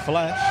Zach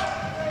Flesh.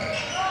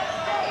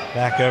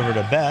 Back over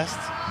to Best.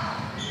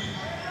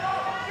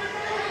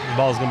 The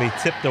ball's going to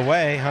be tipped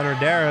away. Hunter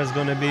Dara is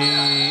going to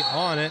be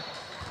on it.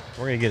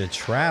 We're going to get a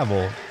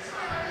travel.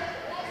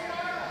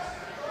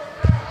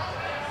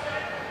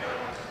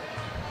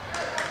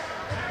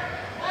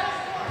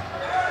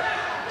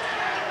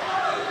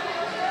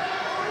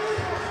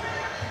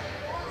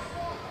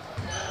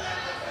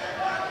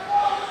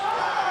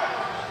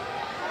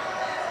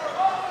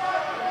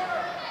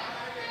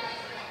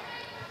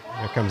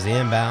 comes the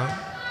inbound.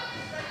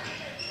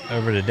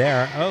 Over to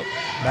Dara. Oh,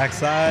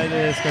 backside.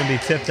 It's going to be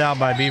tipped out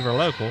by Beaver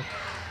Local.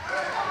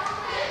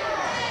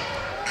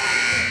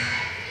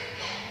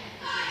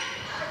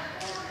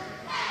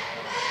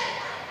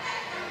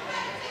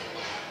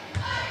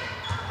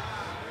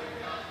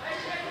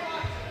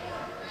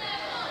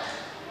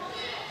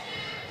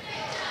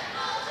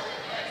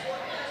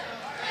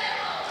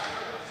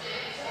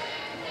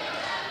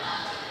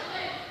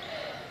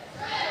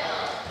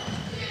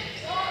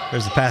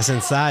 There's a pass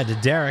inside to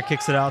Dara.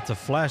 Kicks it out to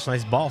Flesh.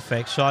 Nice ball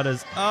fake. Shot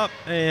is up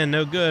and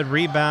no good.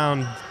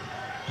 Rebound.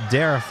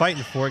 Dara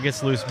fighting for it.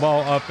 Gets loose ball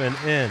up and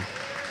in.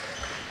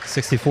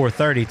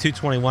 64-30.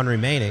 2:21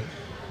 remaining.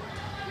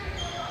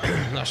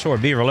 Not sure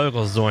what Beaver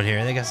Local is doing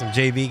here. They got some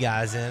JV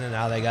guys in, and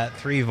now they got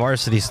 3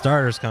 varsity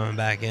starters coming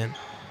back in.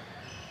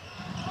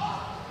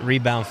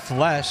 Rebound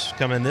Flesh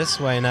coming this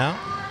way now.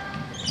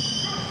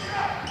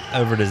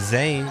 Over to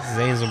Zanes.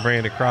 Zanes will bring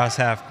it across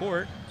half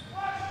court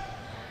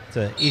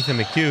to Ethan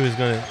McHugh, who's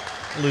going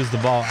to lose the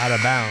ball out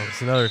of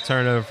bounds. Another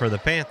turnover for the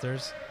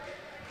Panthers.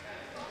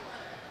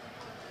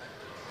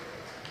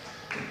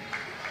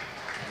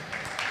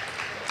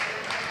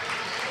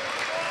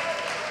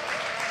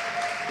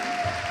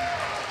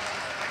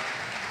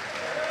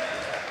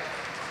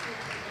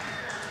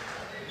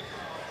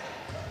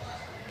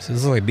 So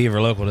this looks like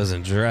Beaver Local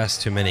doesn't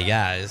dress too many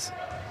guys.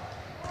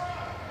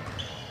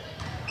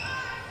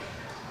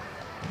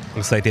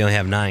 Looks like they only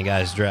have 9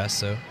 guys dressed,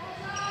 so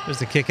there's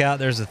the kick out.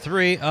 There's a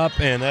 3 up,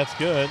 and that's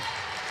good.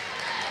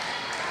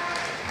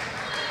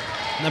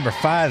 Number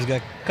 5's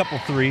got a couple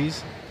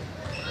threes.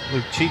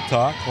 Luke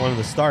Cheap-Talk, one of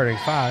the starting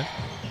 5.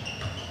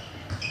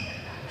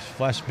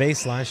 Flush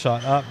baseline,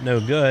 shot up, no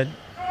good.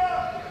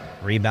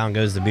 Rebound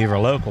goes to Beaver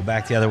Local.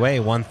 Back the other way,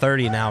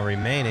 1:30 now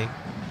remaining.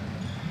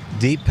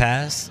 Deep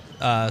pass,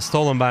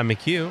 stolen by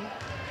McHugh.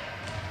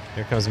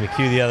 Here comes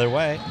McHugh the other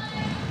way.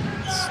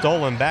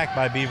 Stolen back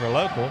by Beaver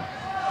Local.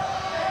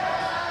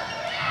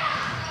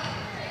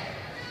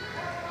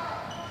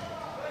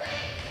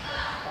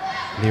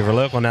 Beaver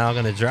Local now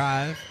going to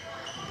drive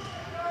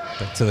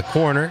back to the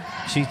corner.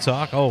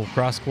 Cheat-Talk. Oh,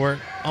 cross court.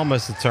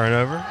 Almost a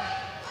turnover.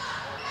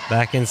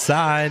 Back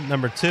inside.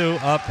 Number 2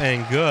 up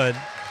and good.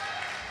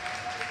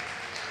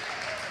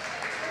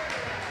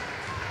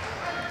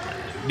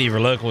 Beaver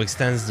Local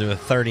extends to a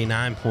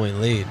 39-point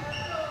lead.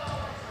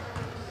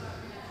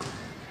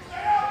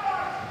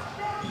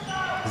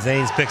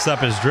 Zanes picks up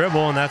his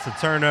dribble, and that's a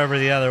turnover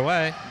the other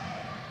way.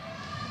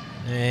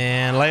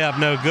 And layup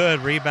no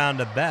good. Rebound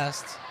to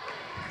Best.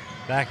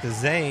 Back to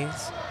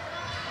Zanes.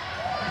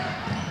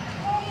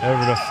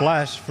 Over to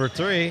Flesh for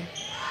 3.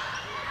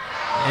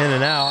 In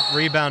and out.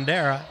 Rebound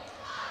Dara.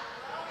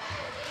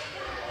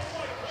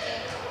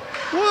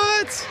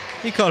 What?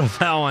 He caught a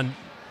foul on.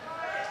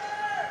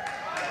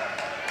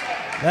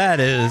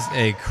 That is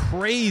a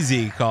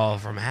crazy call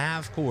from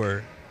half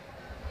court.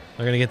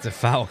 They're going to get the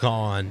foul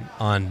call on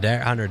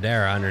Hunter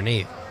Dara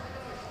underneath.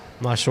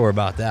 I'm not sure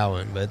about that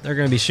one, but they're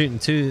going to be shooting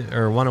 2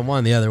 or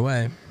 1-on-1 the other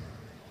way.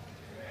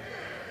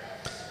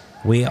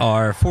 We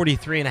are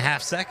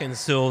 43.5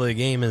 seconds till the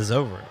game is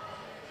over.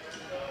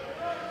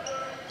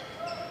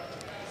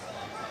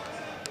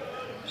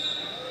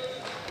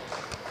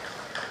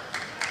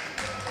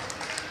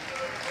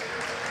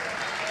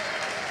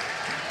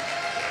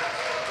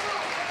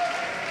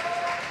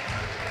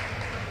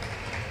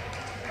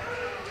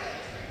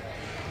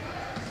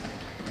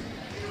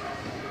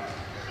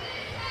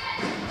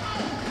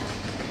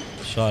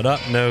 Shot up,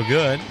 no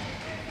good.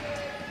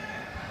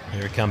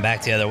 Here we come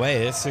back the other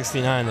way. It's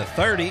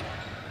 69-30.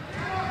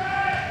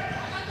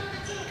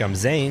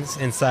 Comes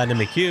Zanes inside to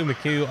McHugh.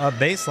 McHugh up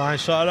baseline.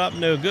 Shot up,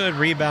 no good.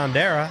 Rebound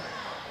Dara.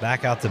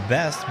 Back out to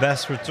Best.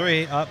 Best for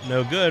 3. Up,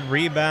 no good.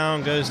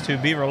 Rebound goes to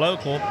Beaver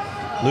Local.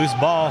 Loose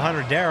ball.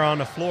 Hunter Dara on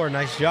the floor.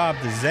 Nice job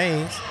to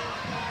Zanes.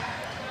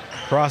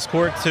 Cross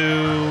court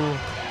to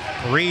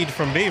Reed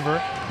from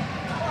Beaver.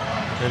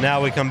 And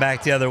now we come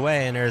back the other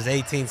way, and there's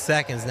 18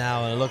 seconds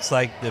now, and it looks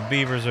like the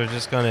Beavers are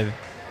just going to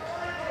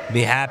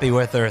be happy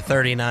with their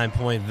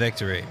 39-point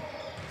victory.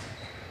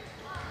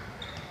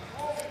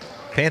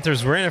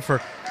 Panthers were in it for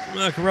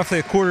roughly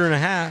a quarter and a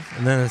half,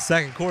 and then the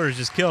second quarter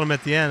just killed them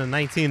at the end, a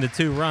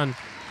 19-2 run,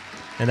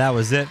 and that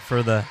was it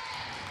for the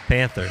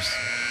Panthers.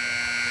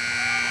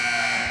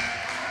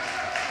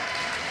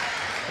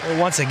 Well,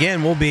 once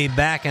again, we'll be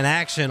back in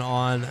action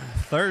on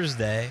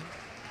Thursday.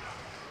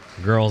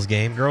 Girls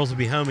game. Girls will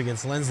be home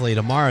against Lindsley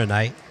tomorrow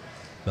night,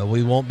 but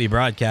we won't be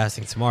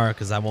broadcasting tomorrow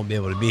because I won't be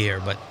able to be here.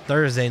 But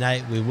Thursday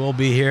night we will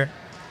be here,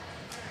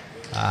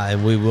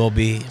 and we will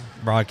be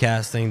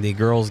broadcasting the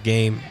girls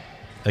game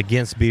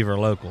against Beaver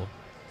Local.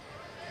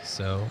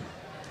 So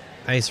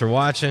thanks for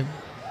watching.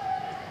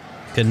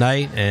 Good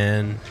night,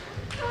 and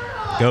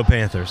go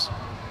Panthers.